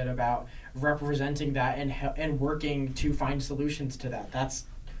frustrated about, representing that and working to find solutions to that. That's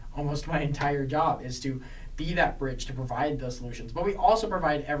almost my entire job, is to be that bridge to provide those solutions. But we also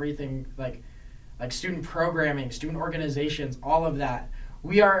provide everything like student programming, student organizations, all of that.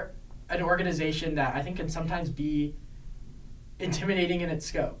 We are an organization that I think can sometimes be intimidating in its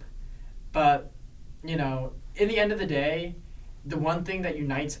scope. But, in the end of the day, the one thing that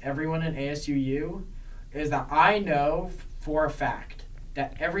unites everyone in ASUU is that I know for a fact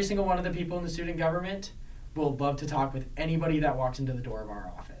that every single one of the people in the student government will love to talk with anybody that walks into the door of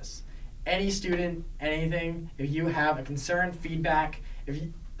our office. Any student, anything, if you have a concern, feedback, if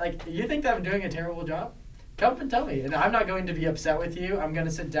you think that I'm doing a terrible job, come and tell me. And I'm not going to be upset with you. I'm going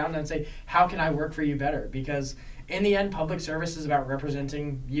to sit down and say, how can I work for you better? Because in the end, public service is about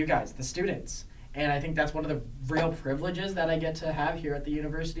representing you guys, the students. And I think that's one of the real privileges that I get to have here at the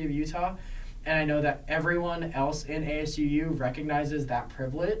University of Utah. And I know that everyone else in ASUU recognizes that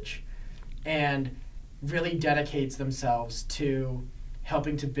privilege and really dedicates themselves to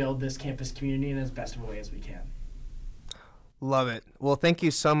helping to build this campus community in as best of a way as we can. Love it. Well, thank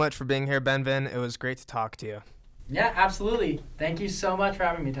you so much for being here, Benvin. It was great to talk to you. Yeah, absolutely. Thank you so much for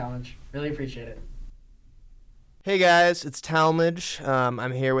having me, Talmadge. Really appreciate it. Hey guys, it's Talmadge.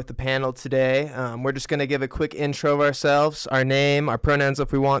 I'm here with the panel today. We're just going to give a quick intro of ourselves, our name, our pronouns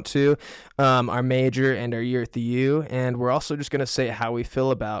if we want to, our major, and our year at the U. And we're also just going to say how we feel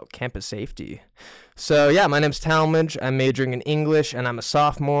about campus safety. So yeah, my name's Talmadge. I'm majoring in English, and I'm a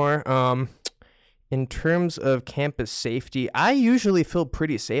sophomore. In terms of campus safety, I usually feel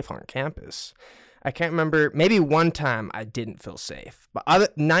pretty safe on campus. I can't remember, maybe one time I didn't feel safe, but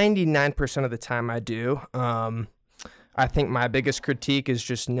 99% of the time I do. I think my biggest critique is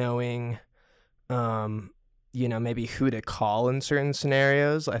just knowing, maybe who to call in certain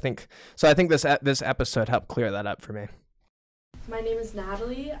scenarios. I think this episode helped clear that up for me. My name is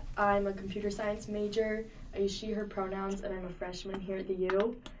Natalie. I'm a computer science major. I use she, her pronouns, and I'm a freshman here at the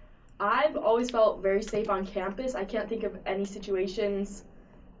U. I've always felt very safe on campus. I can't think of any situations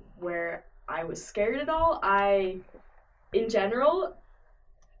where I was scared at all. In general,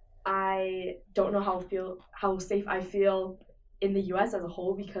 I don't know how safe I feel in the U.S. as a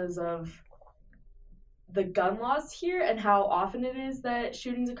whole because of the gun laws here and how often it is that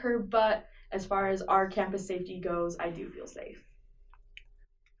shootings occur. But as far as our campus safety goes, I do feel safe.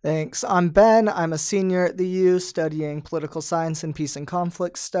 Thanks. I'm Ben. I'm a senior at the U studying political science and peace and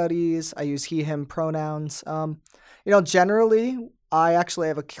conflict studies. I use he, him pronouns. Generally, I actually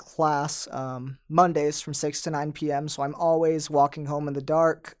have a class Mondays from 6 to 9 p.m., so I'm always walking home in the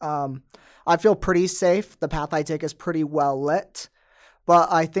dark. I feel pretty safe. The path I take is pretty well lit,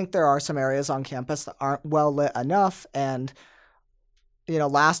 but I think there are some areas on campus that aren't well lit enough. And,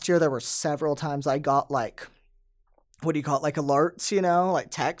 last year there were several times I got alerts,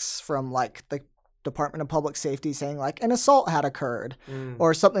 like texts from the Department of Public Safety saying an assault had occurred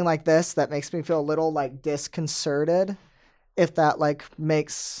or something like this that makes me feel a little disconcerted, if that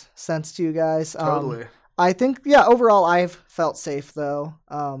makes sense to you guys. Totally. I think, overall I've felt safe though.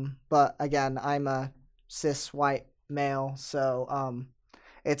 But again, I'm a cis white male, so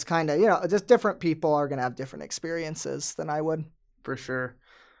it's kind of, just different people are going to have different experiences than I would. For sure.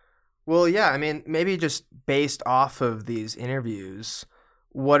 Well, yeah, I mean, maybe just based off of these interviews,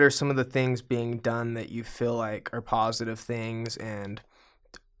 what are some of the things being done that you feel like are positive things, and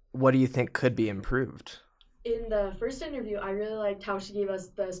what do you think could be improved? In the first interview, I really liked how she gave us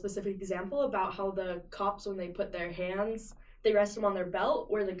the specific example about how the cops, when they put their hands, they rest them on their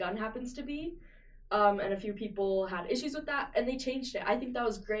belt where the gun happens to be. And a few people had issues with that, and they changed it. I think that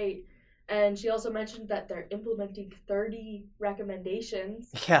was great. And she also mentioned that they're implementing 30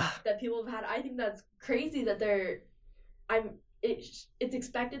 recommendations that people have had. I think that's crazy that it's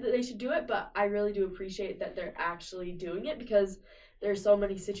expected that they should do it, but I really do appreciate that they're actually doing it, because there's so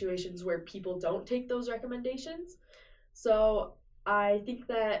many situations where people don't take those recommendations. So I think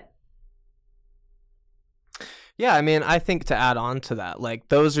that... Yeah, I mean, I think to add on to that,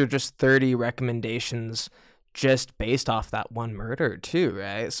 those are just 30 recommendations just based off that one murder too,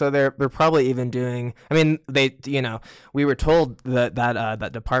 right? So they're probably even doing, I mean, we were told that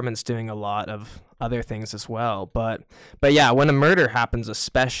department's doing a lot of other things as well, but yeah, when a murder happens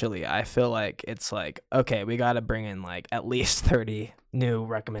especially, I feel like it's okay, we got to bring in at least 30 new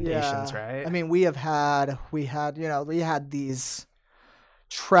recommendations, right? I mean, we had these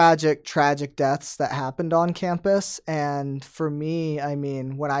tragic deaths that happened on campus. And for me, I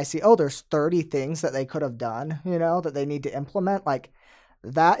mean, when I see, there's 30 things that they could have done, that they need to implement,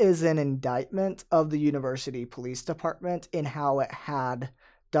 that is an indictment of the university police department in how it had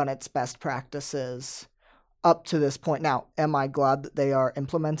done its best practices up to this point. Now, am I glad that they are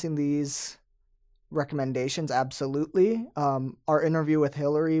implementing these recommendations? Absolutely. Our interview with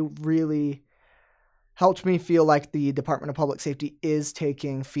Hilary really helped me feel like the Department of Public Safety is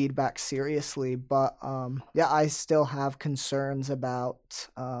taking feedback seriously. But, I still have concerns about,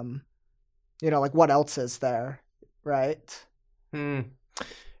 what else is there, right?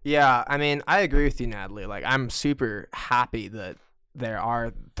 Yeah, I mean, I agree with you, Natalie. I'm super happy that there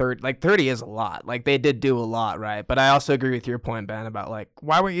are 30, 30 is a lot. They did do a lot, right? But I also agree with your point, Ben, about,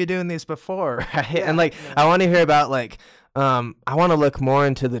 why weren't you doing these before, right? Yeah, and, I want to hear about, I want to look more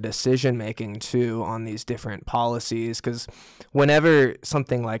into the decision making too on these different policies, because whenever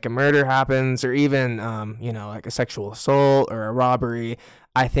something like a murder happens, or even a sexual assault or a robbery,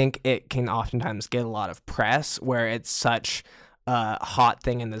 I think it can oftentimes get a lot of press where it's such a hot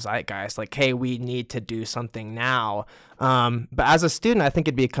thing in the zeitgeist, hey, we need to do something now. But as a student, I think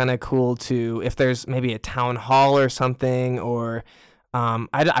it'd be kind of cool to, if there's maybe a town hall or something, or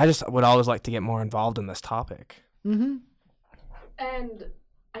I just would always like to get more involved in this topic. Mm-hmm. And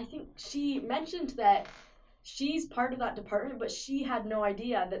I think she mentioned that she's part of that department, but she had no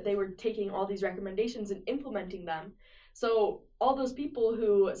idea that they were taking all these recommendations and implementing them. So all those people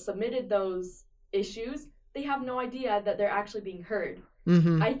who submitted those issues, they have no idea that they're actually being heard.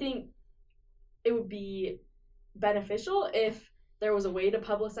 Mm-hmm. I think it would be beneficial if there was a way to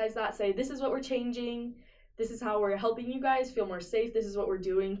publicize that, say, this is what we're changing, this is how we're helping you guys feel more safe, this is what we're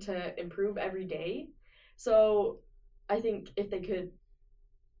doing to improve every day. So I think if they could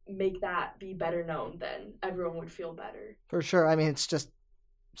make that be better known, then everyone would feel better. For sure. I mean, it's just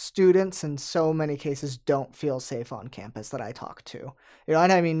students in so many cases don't feel safe on campus that I talk to.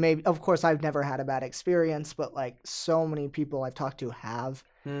 And I mean, maybe, of course, I've never had a bad experience, but so many people I've talked to have.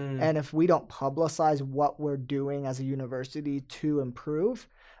 And if we don't publicize what we're doing as a university to improve,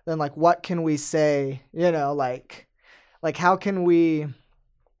 then what can we say, how can we...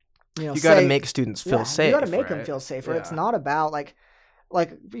 you got to make students feel safe. You got to make right? them feel safer. Yeah. It's not about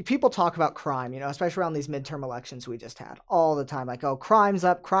people talk about crime, especially around these midterm elections we just had all the time. Crime's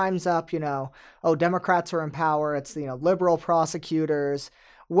up, Democrats are in power. It's, liberal prosecutors.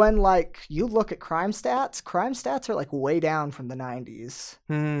 When you look at crime stats are way down from the 90s.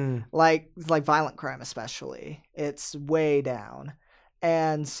 Like violent crime especially. It's way down.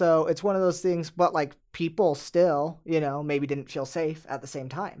 And so it's one of those things, but like people still, maybe didn't feel safe at the same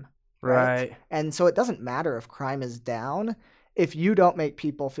time. Right. And so it doesn't matter if crime is down if you don't make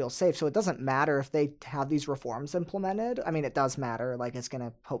people feel safe. So it doesn't matter if they have these reforms implemented. I mean, it does matter. Like, it's going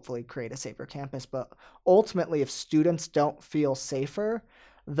to hopefully create a safer campus. But ultimately, if students don't feel safer,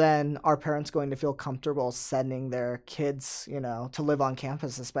 then are parents going to feel comfortable sending their kids, to live on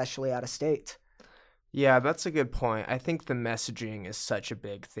campus, especially out of state? Yeah, that's a good point. I think the messaging is such a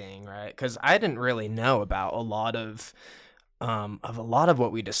big thing, right? Because I didn't really know about a lot of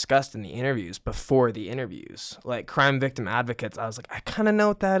what we discussed in the interviews before the interviews. Like crime victim advocates, I was like, I kind of know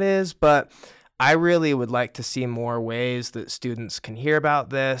what that is, but I really would like to see more ways that students can hear about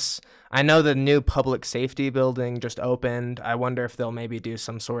this. I know the new public safety building just opened. I wonder if they'll maybe do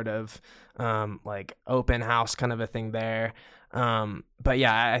some sort of like open house kind of a thing there. But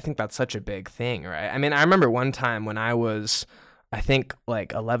yeah, I think that's such a big thing, right? I mean, I remember one time when I was, I think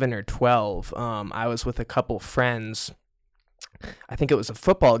like 11 or 12, I was with a couple friends. I think it was a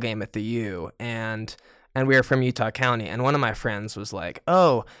football game at the U, and we were from Utah County, and one of my friends was like,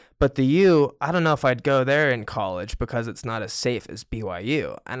 oh, but the U, I don't know if I'd go there in college because it's not as safe as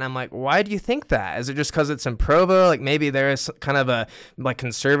BYU. And I'm like, why do you think that? Is it just because it's in Provo? Like maybe there's kind of a, like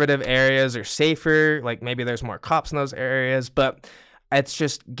conservative areas are safer, like maybe there's more cops in those areas, but it's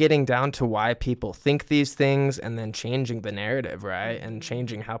just getting down to why people think these things and then changing the narrative, right? And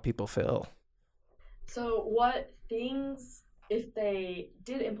changing how people feel. So what things, if they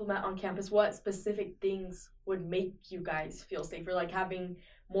did implement on campus, what specific things would make you guys feel safer? Like having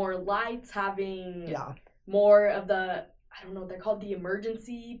more lights, having more of the, I don't know what they're called, the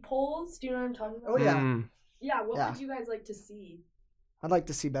emergency poles. Do you know what I'm talking about? Oh, yeah. Yeah, what would you guys like to see? I'd like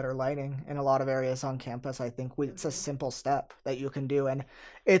to see better lighting in a lot of areas on campus. I think it's a simple step that you can do. And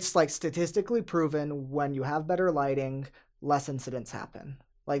it's like statistically proven when you have better lighting, less incidents happen.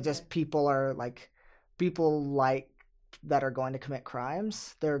 Like just people that are going to commit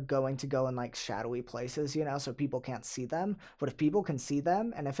crimes, they're going to go in like shadowy places, so people can't see them. But if people can see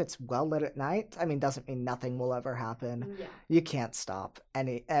them, and if it's well lit at night, I mean, doesn't mean nothing will ever happen. Yeah. You can't stop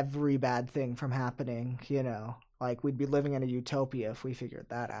every bad thing from happening, Like we'd be living in a utopia if we figured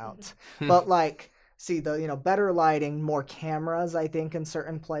that out. But like, see the, better lighting, more cameras, I think in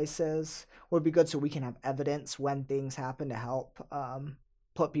certain places would be good so we can have evidence when things happen to help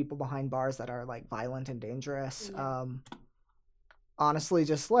put people behind bars that are like violent and dangerous. Honestly,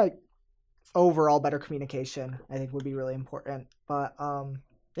 just like overall better communication, I think would be really important. But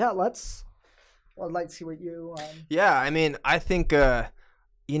yeah, I'd like to see what you. Yeah, I mean, I think there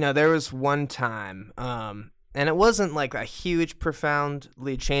was one time, and it wasn't like a huge,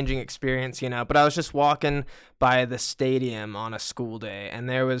 profoundly changing experience, but I was just walking by the stadium on a school day, and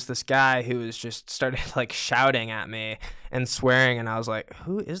there was this guy who was just started like shouting at me and swearing, and I was like,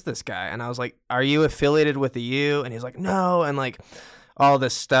 who is this guy? And I was like, are you affiliated with the U? And he's like, no, and like all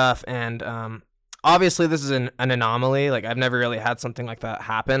this stuff. And obviously this is an anomaly. Like I've never really had something like that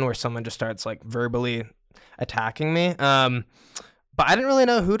happen where someone just starts like verbally attacking me. But I didn't really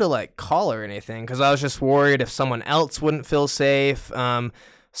know who to like call or anything because I was just worried if someone else wouldn't feel safe.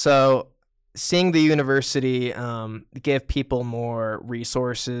 So seeing the university give people more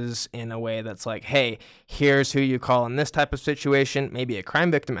resources in a way that's like, hey, here's who you call in this type of situation. Maybe a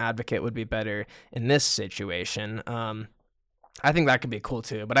crime victim advocate would be better in this situation. I think that could be cool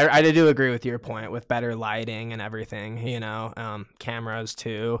too. But I do agree with your point with better lighting and everything, cameras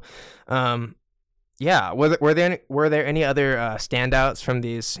too. Yeah, were there any other standouts from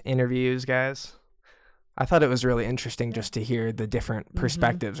these interviews, guys? I thought it was really interesting just to hear the different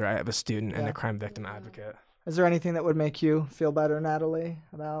perspectives, right, of a student and a crime victim advocate. Is there anything that would make you feel better, Natalie,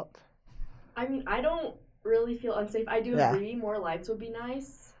 about? I mean, I don't really feel unsafe. I do agree more lights would be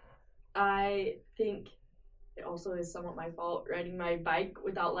nice. I think it also is somewhat my fault riding my bike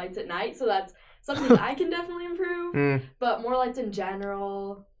without lights at night, so that's something I can definitely improve. But more lights in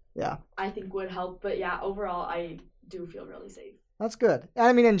general, I think would help. But yeah, overall, I do feel really safe. That's good.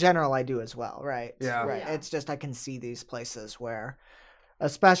 I mean, in general, I do as well, right? Yeah. Right. Yeah. It's just I can see these places where,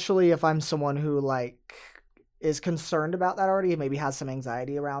 especially if I'm someone who like is concerned about that already, maybe has some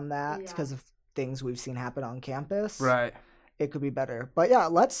anxiety around that because of things we've seen happen on campus. Right. It could be better. But yeah,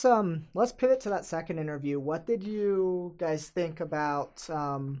 let's pivot to that second interview. What did you guys think about?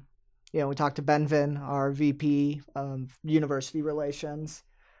 We talked to Benvin, our VP of University Relations,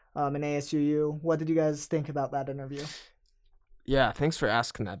 in ASUU. What did you guys think about that interview? Yeah, thanks for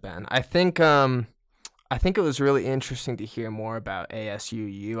asking that, Ben. I think it was really interesting to hear more about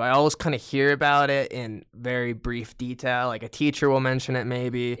ASUU. I always kind of hear about it in very brief detail, like a teacher will mention it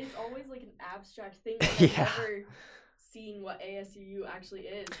maybe. It's always like an abstract thing that I've never seeing what ASUU actually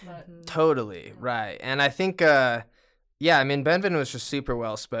is. But Totally, right. And I think, yeah, I mean, Benvin was just super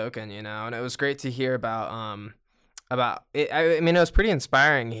well spoken, and it was great to hear about it. I mean, it was pretty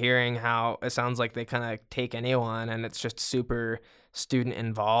inspiring hearing how it sounds like they kind of take anyone, and it's just super student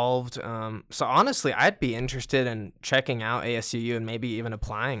involved. So honestly, I'd be interested in checking out ASUU and maybe even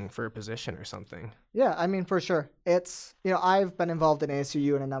applying for a position or something. Yeah, I mean, for sure. It's, I've been involved in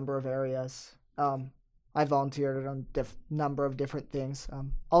ASUU in a number of areas. I volunteered on number of different things.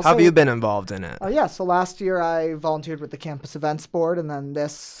 How have you been involved in it? Yeah, so last year I volunteered with the Campus Events Board, and then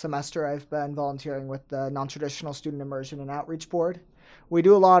this semester I've been volunteering with the Non-Traditional Student Immersion and Outreach Board. We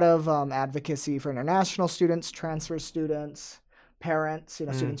do a lot of advocacy for international students, transfer students, parents,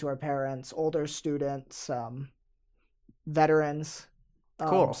 students who are parents, older students, veterans.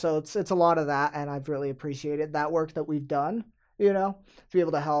 Cool. So it's a lot of that, and I've really appreciated that work that we've done, to be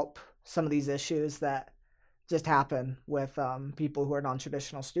able to help some of these issues that just happen with people who are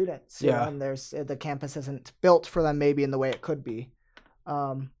non-traditional students. Yeah. And the campus isn't built for them maybe in the way it could be.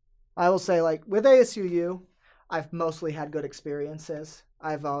 I will say, like, with ASUU, I've mostly had good experiences.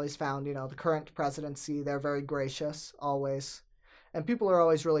 I've always found, the current presidency, they're very gracious, always. And people are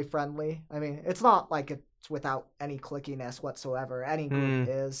always really friendly. I mean, it's not like it's without any clickiness whatsoever. Any group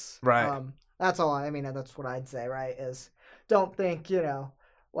is. Right. That's all. I mean, that's what I'd say, right, is don't think,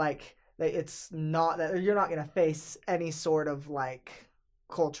 like, it's not that you're not going to face any sort of like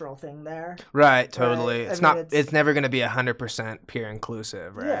cultural thing there. Right, totally. Right? It's never going to be 100% peer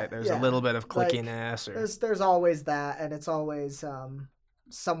inclusive, right? Yeah, There's a little bit of clickiness. Like, there's always that, and it's always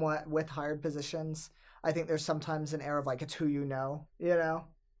somewhat with hired positions. I think there's sometimes an air of like it's who you know,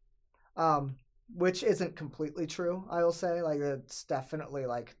 which isn't completely true, I will say. Like, it's definitely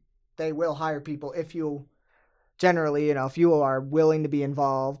like they will hire people if you generally, if you are willing to be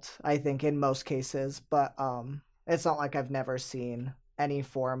involved, I think in most cases, but it's not like I've never seen any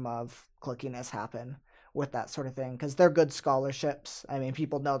form of clickiness happen with that sort of thing, because they're good scholarships. I mean,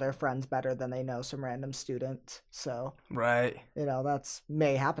 people know their friends better than they know some random student, so right, that's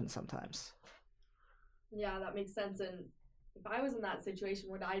may happen sometimes. Yeah, that makes sense. And if I was in that situation,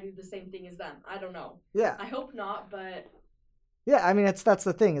 would I do the same thing as them? I don't know. Yeah, I hope not, but yeah, I mean, that's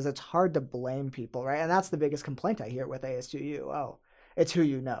the thing, is it's hard to blame people, right? And that's the biggest complaint I hear with ASUU. Oh, it's who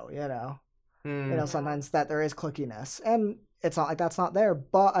you know, sometimes that there is clickiness, and it's not like that's not there,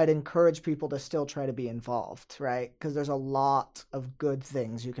 but I'd encourage people to still try to be involved, right? Because there's a lot of good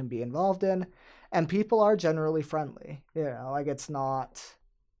things you can be involved in, and people are generally friendly, like it's not,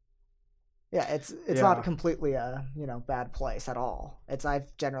 it's not completely a, bad place at all.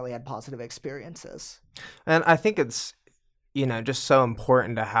 I've generally had positive experiences. And I think it's, just so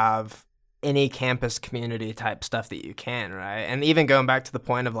important to have any campus community type stuff that you can, right? And even going back to the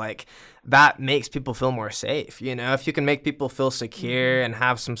point of like, that makes people feel more safe, if you can make people feel secure and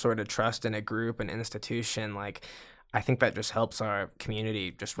have some sort of trust in a group, an institution, like, I think that just helps our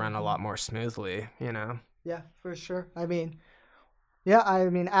community just run a lot more smoothly, Yeah, for sure. I mean,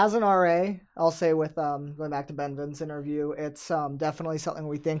 as an RA, I'll say with going back to Benvin's interview, it's definitely something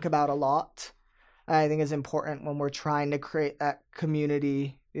we think about a lot. I think is important when we're trying to create that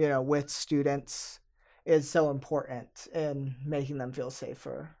community, with students, is so important in making them feel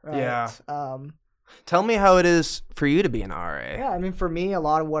safer. Right? Yeah. Tell me how it is for you to be an RA. Yeah, I mean, for me, a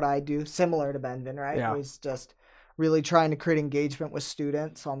lot of what I do, similar to Benvin, right, was just really trying to create engagement with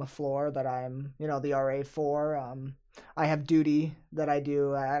students on the floor that I'm, the RA for. I have duty that I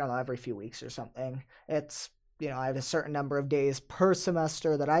do, I don't know, every few weeks or something. It's, I have a certain number of days per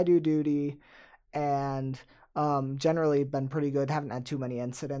semester that I do duty, and generally been pretty good. Haven't had too many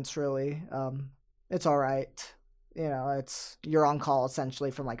incidents, really. It's all right. You're on call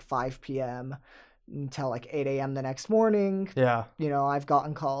essentially from like 5 p.m. until like 8 a.m. the next morning. Yeah. I've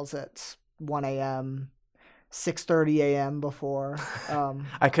gotten calls at 1 a.m., 6:30 a.m. before.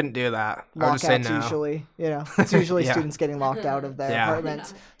 I couldn't do that. I would just say no. Usually, it's usually students getting locked out of their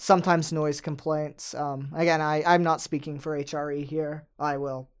apartments. Yeah. Sometimes noise complaints. Again, I'm not speaking for HRE here. I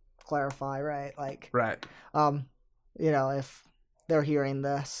will clarify, right? Like, right. If they're hearing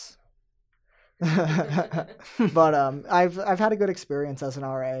this. But I've had a good experience as an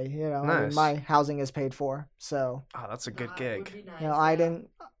RA. Nice. I mean, my housing is paid for, so. Oh, that's a good gig. Nice,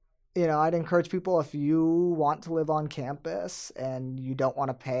 I'd encourage people, if you want to live on campus and you don't want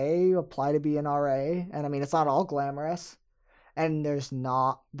to pay, apply to be an RA. And I mean, it's not all glamorous, and there's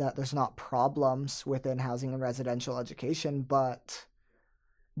not problems within housing and residential education, but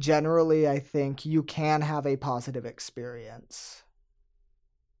generally I think you can have a positive experience.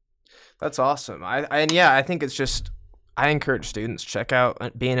 That's awesome. I think it's just, I encourage students, check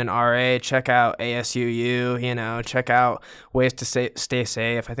out being an RA, check out ASUU, check out ways to stay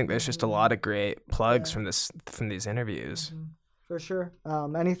safe. I think there's just a lot of great plugs from these interviews. Mm-hmm. For sure.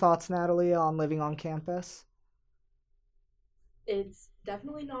 Any thoughts, Natalie, on living on campus? It's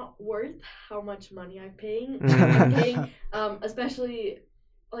definitely not worth how much money I'm paying. Especially,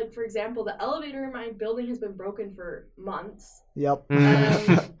 like, for example, the elevator in my building has been broken for months. Yep.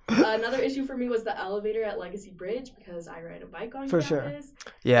 Another issue for me was the elevator at Legacy Bridge because I ride a bike on campus. Sure.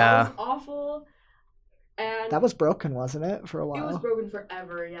 Yeah. That was awful. And that was broken, wasn't it, for a while? It was broken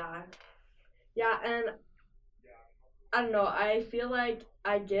forever, yeah. Yeah, and I don't know, I feel like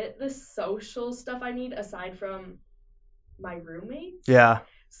I get the social stuff I need aside from my roommates. Yeah.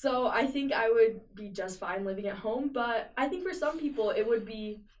 So I think I would be just fine living at home, but I think for some people it would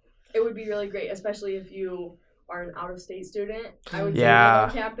be really great, especially if you are an out-of-state student. I would say live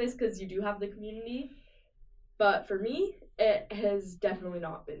on campus because you do have the community. But for me, it has definitely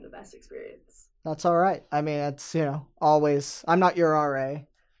not been the best experience. That's all right. I mean, it's, always, I'm not your RA.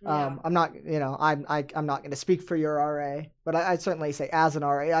 Yeah. I'm not, I'm not going to speak for your RA, but I'd certainly say as an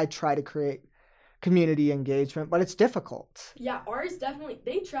RA, I try to create community engagement, but it's difficult. Yeah, ours definitely,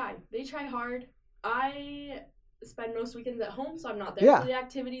 they try hard. I spend most weekends at home, so I'm not there for the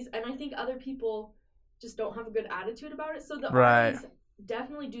activities, and I think other people just don't have a good attitude about it, so the RAs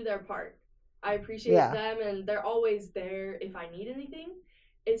definitely do their part. I appreciate them, and they're always there if I need anything.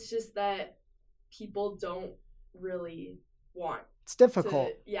 It's just that people don't really want it's difficult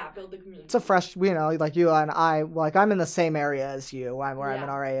to, build the community. It's a fresh, like you and I, like I'm in the same area as you, I'm an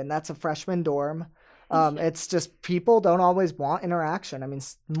RA, and that's a freshman dorm. It's just people don't always want interaction. I mean,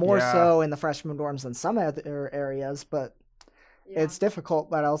 more so in the freshman dorms than some other areas, but it's difficult.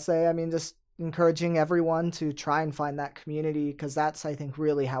 But I'll say, I mean, just encouraging everyone to try and find that community, because that's, I think,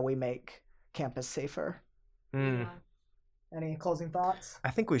 really how we make campus safer. Mm. Any closing thoughts? I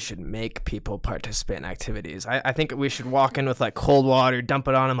think we should make people participate in activities. I think we should walk in with like cold water, dump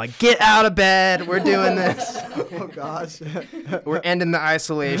it on them, like, get out of bed. We're doing this. Oh gosh. We're ending the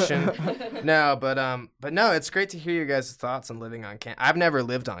isolation. No, but no, it's great to hear your guys' thoughts on living on campus. I've never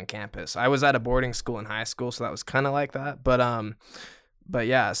lived on campus. I was at a boarding school in high school, so that was kind of like that. But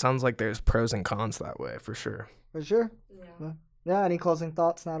yeah, it sounds like there's pros and cons that way for sure. For sure. Yeah. Yeah. Any closing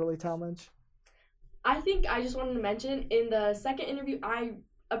thoughts, Natalie Talmadge? I think I just wanted to mention in the second interview, I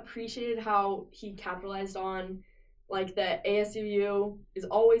appreciated how he capitalized on, like, that ASUU is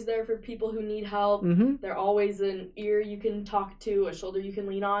always there for people who need help. Mm-hmm. They're always an ear you can talk to, a shoulder you can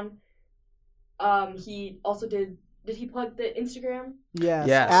lean on. He also did he plug the Instagram? Yes.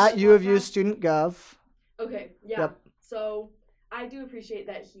 At U of U Student Gov. Okay, yeah. Yep. So I do appreciate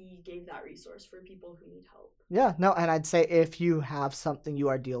that he gave that resource for people who need help. Yeah, no, and I'd say if you have something you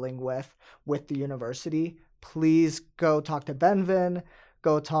are dealing with the university, please go talk to Benvin,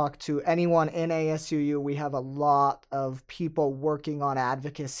 go talk to anyone in ASUU. We have a lot of people working on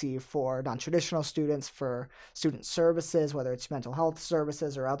advocacy for non-traditional students, for student services, whether it's mental health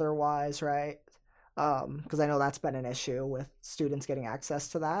services or otherwise, right? Because I know that's been an issue with students getting access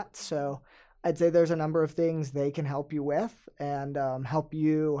to that. So I'd say there's a number of things they can help you with and help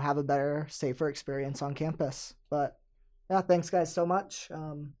you have a better, safer experience on campus. But yeah, thanks guys so much.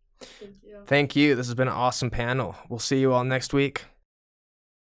 Thank you. Thank you. This has been an awesome panel. We'll see you all next week.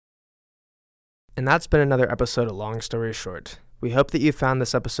 And that's been another episode of Long Story Short. We hope that you found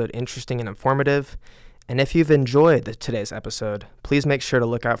this episode interesting and informative. And if you've enjoyed today's episode, please make sure to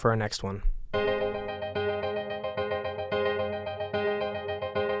look out for our next one.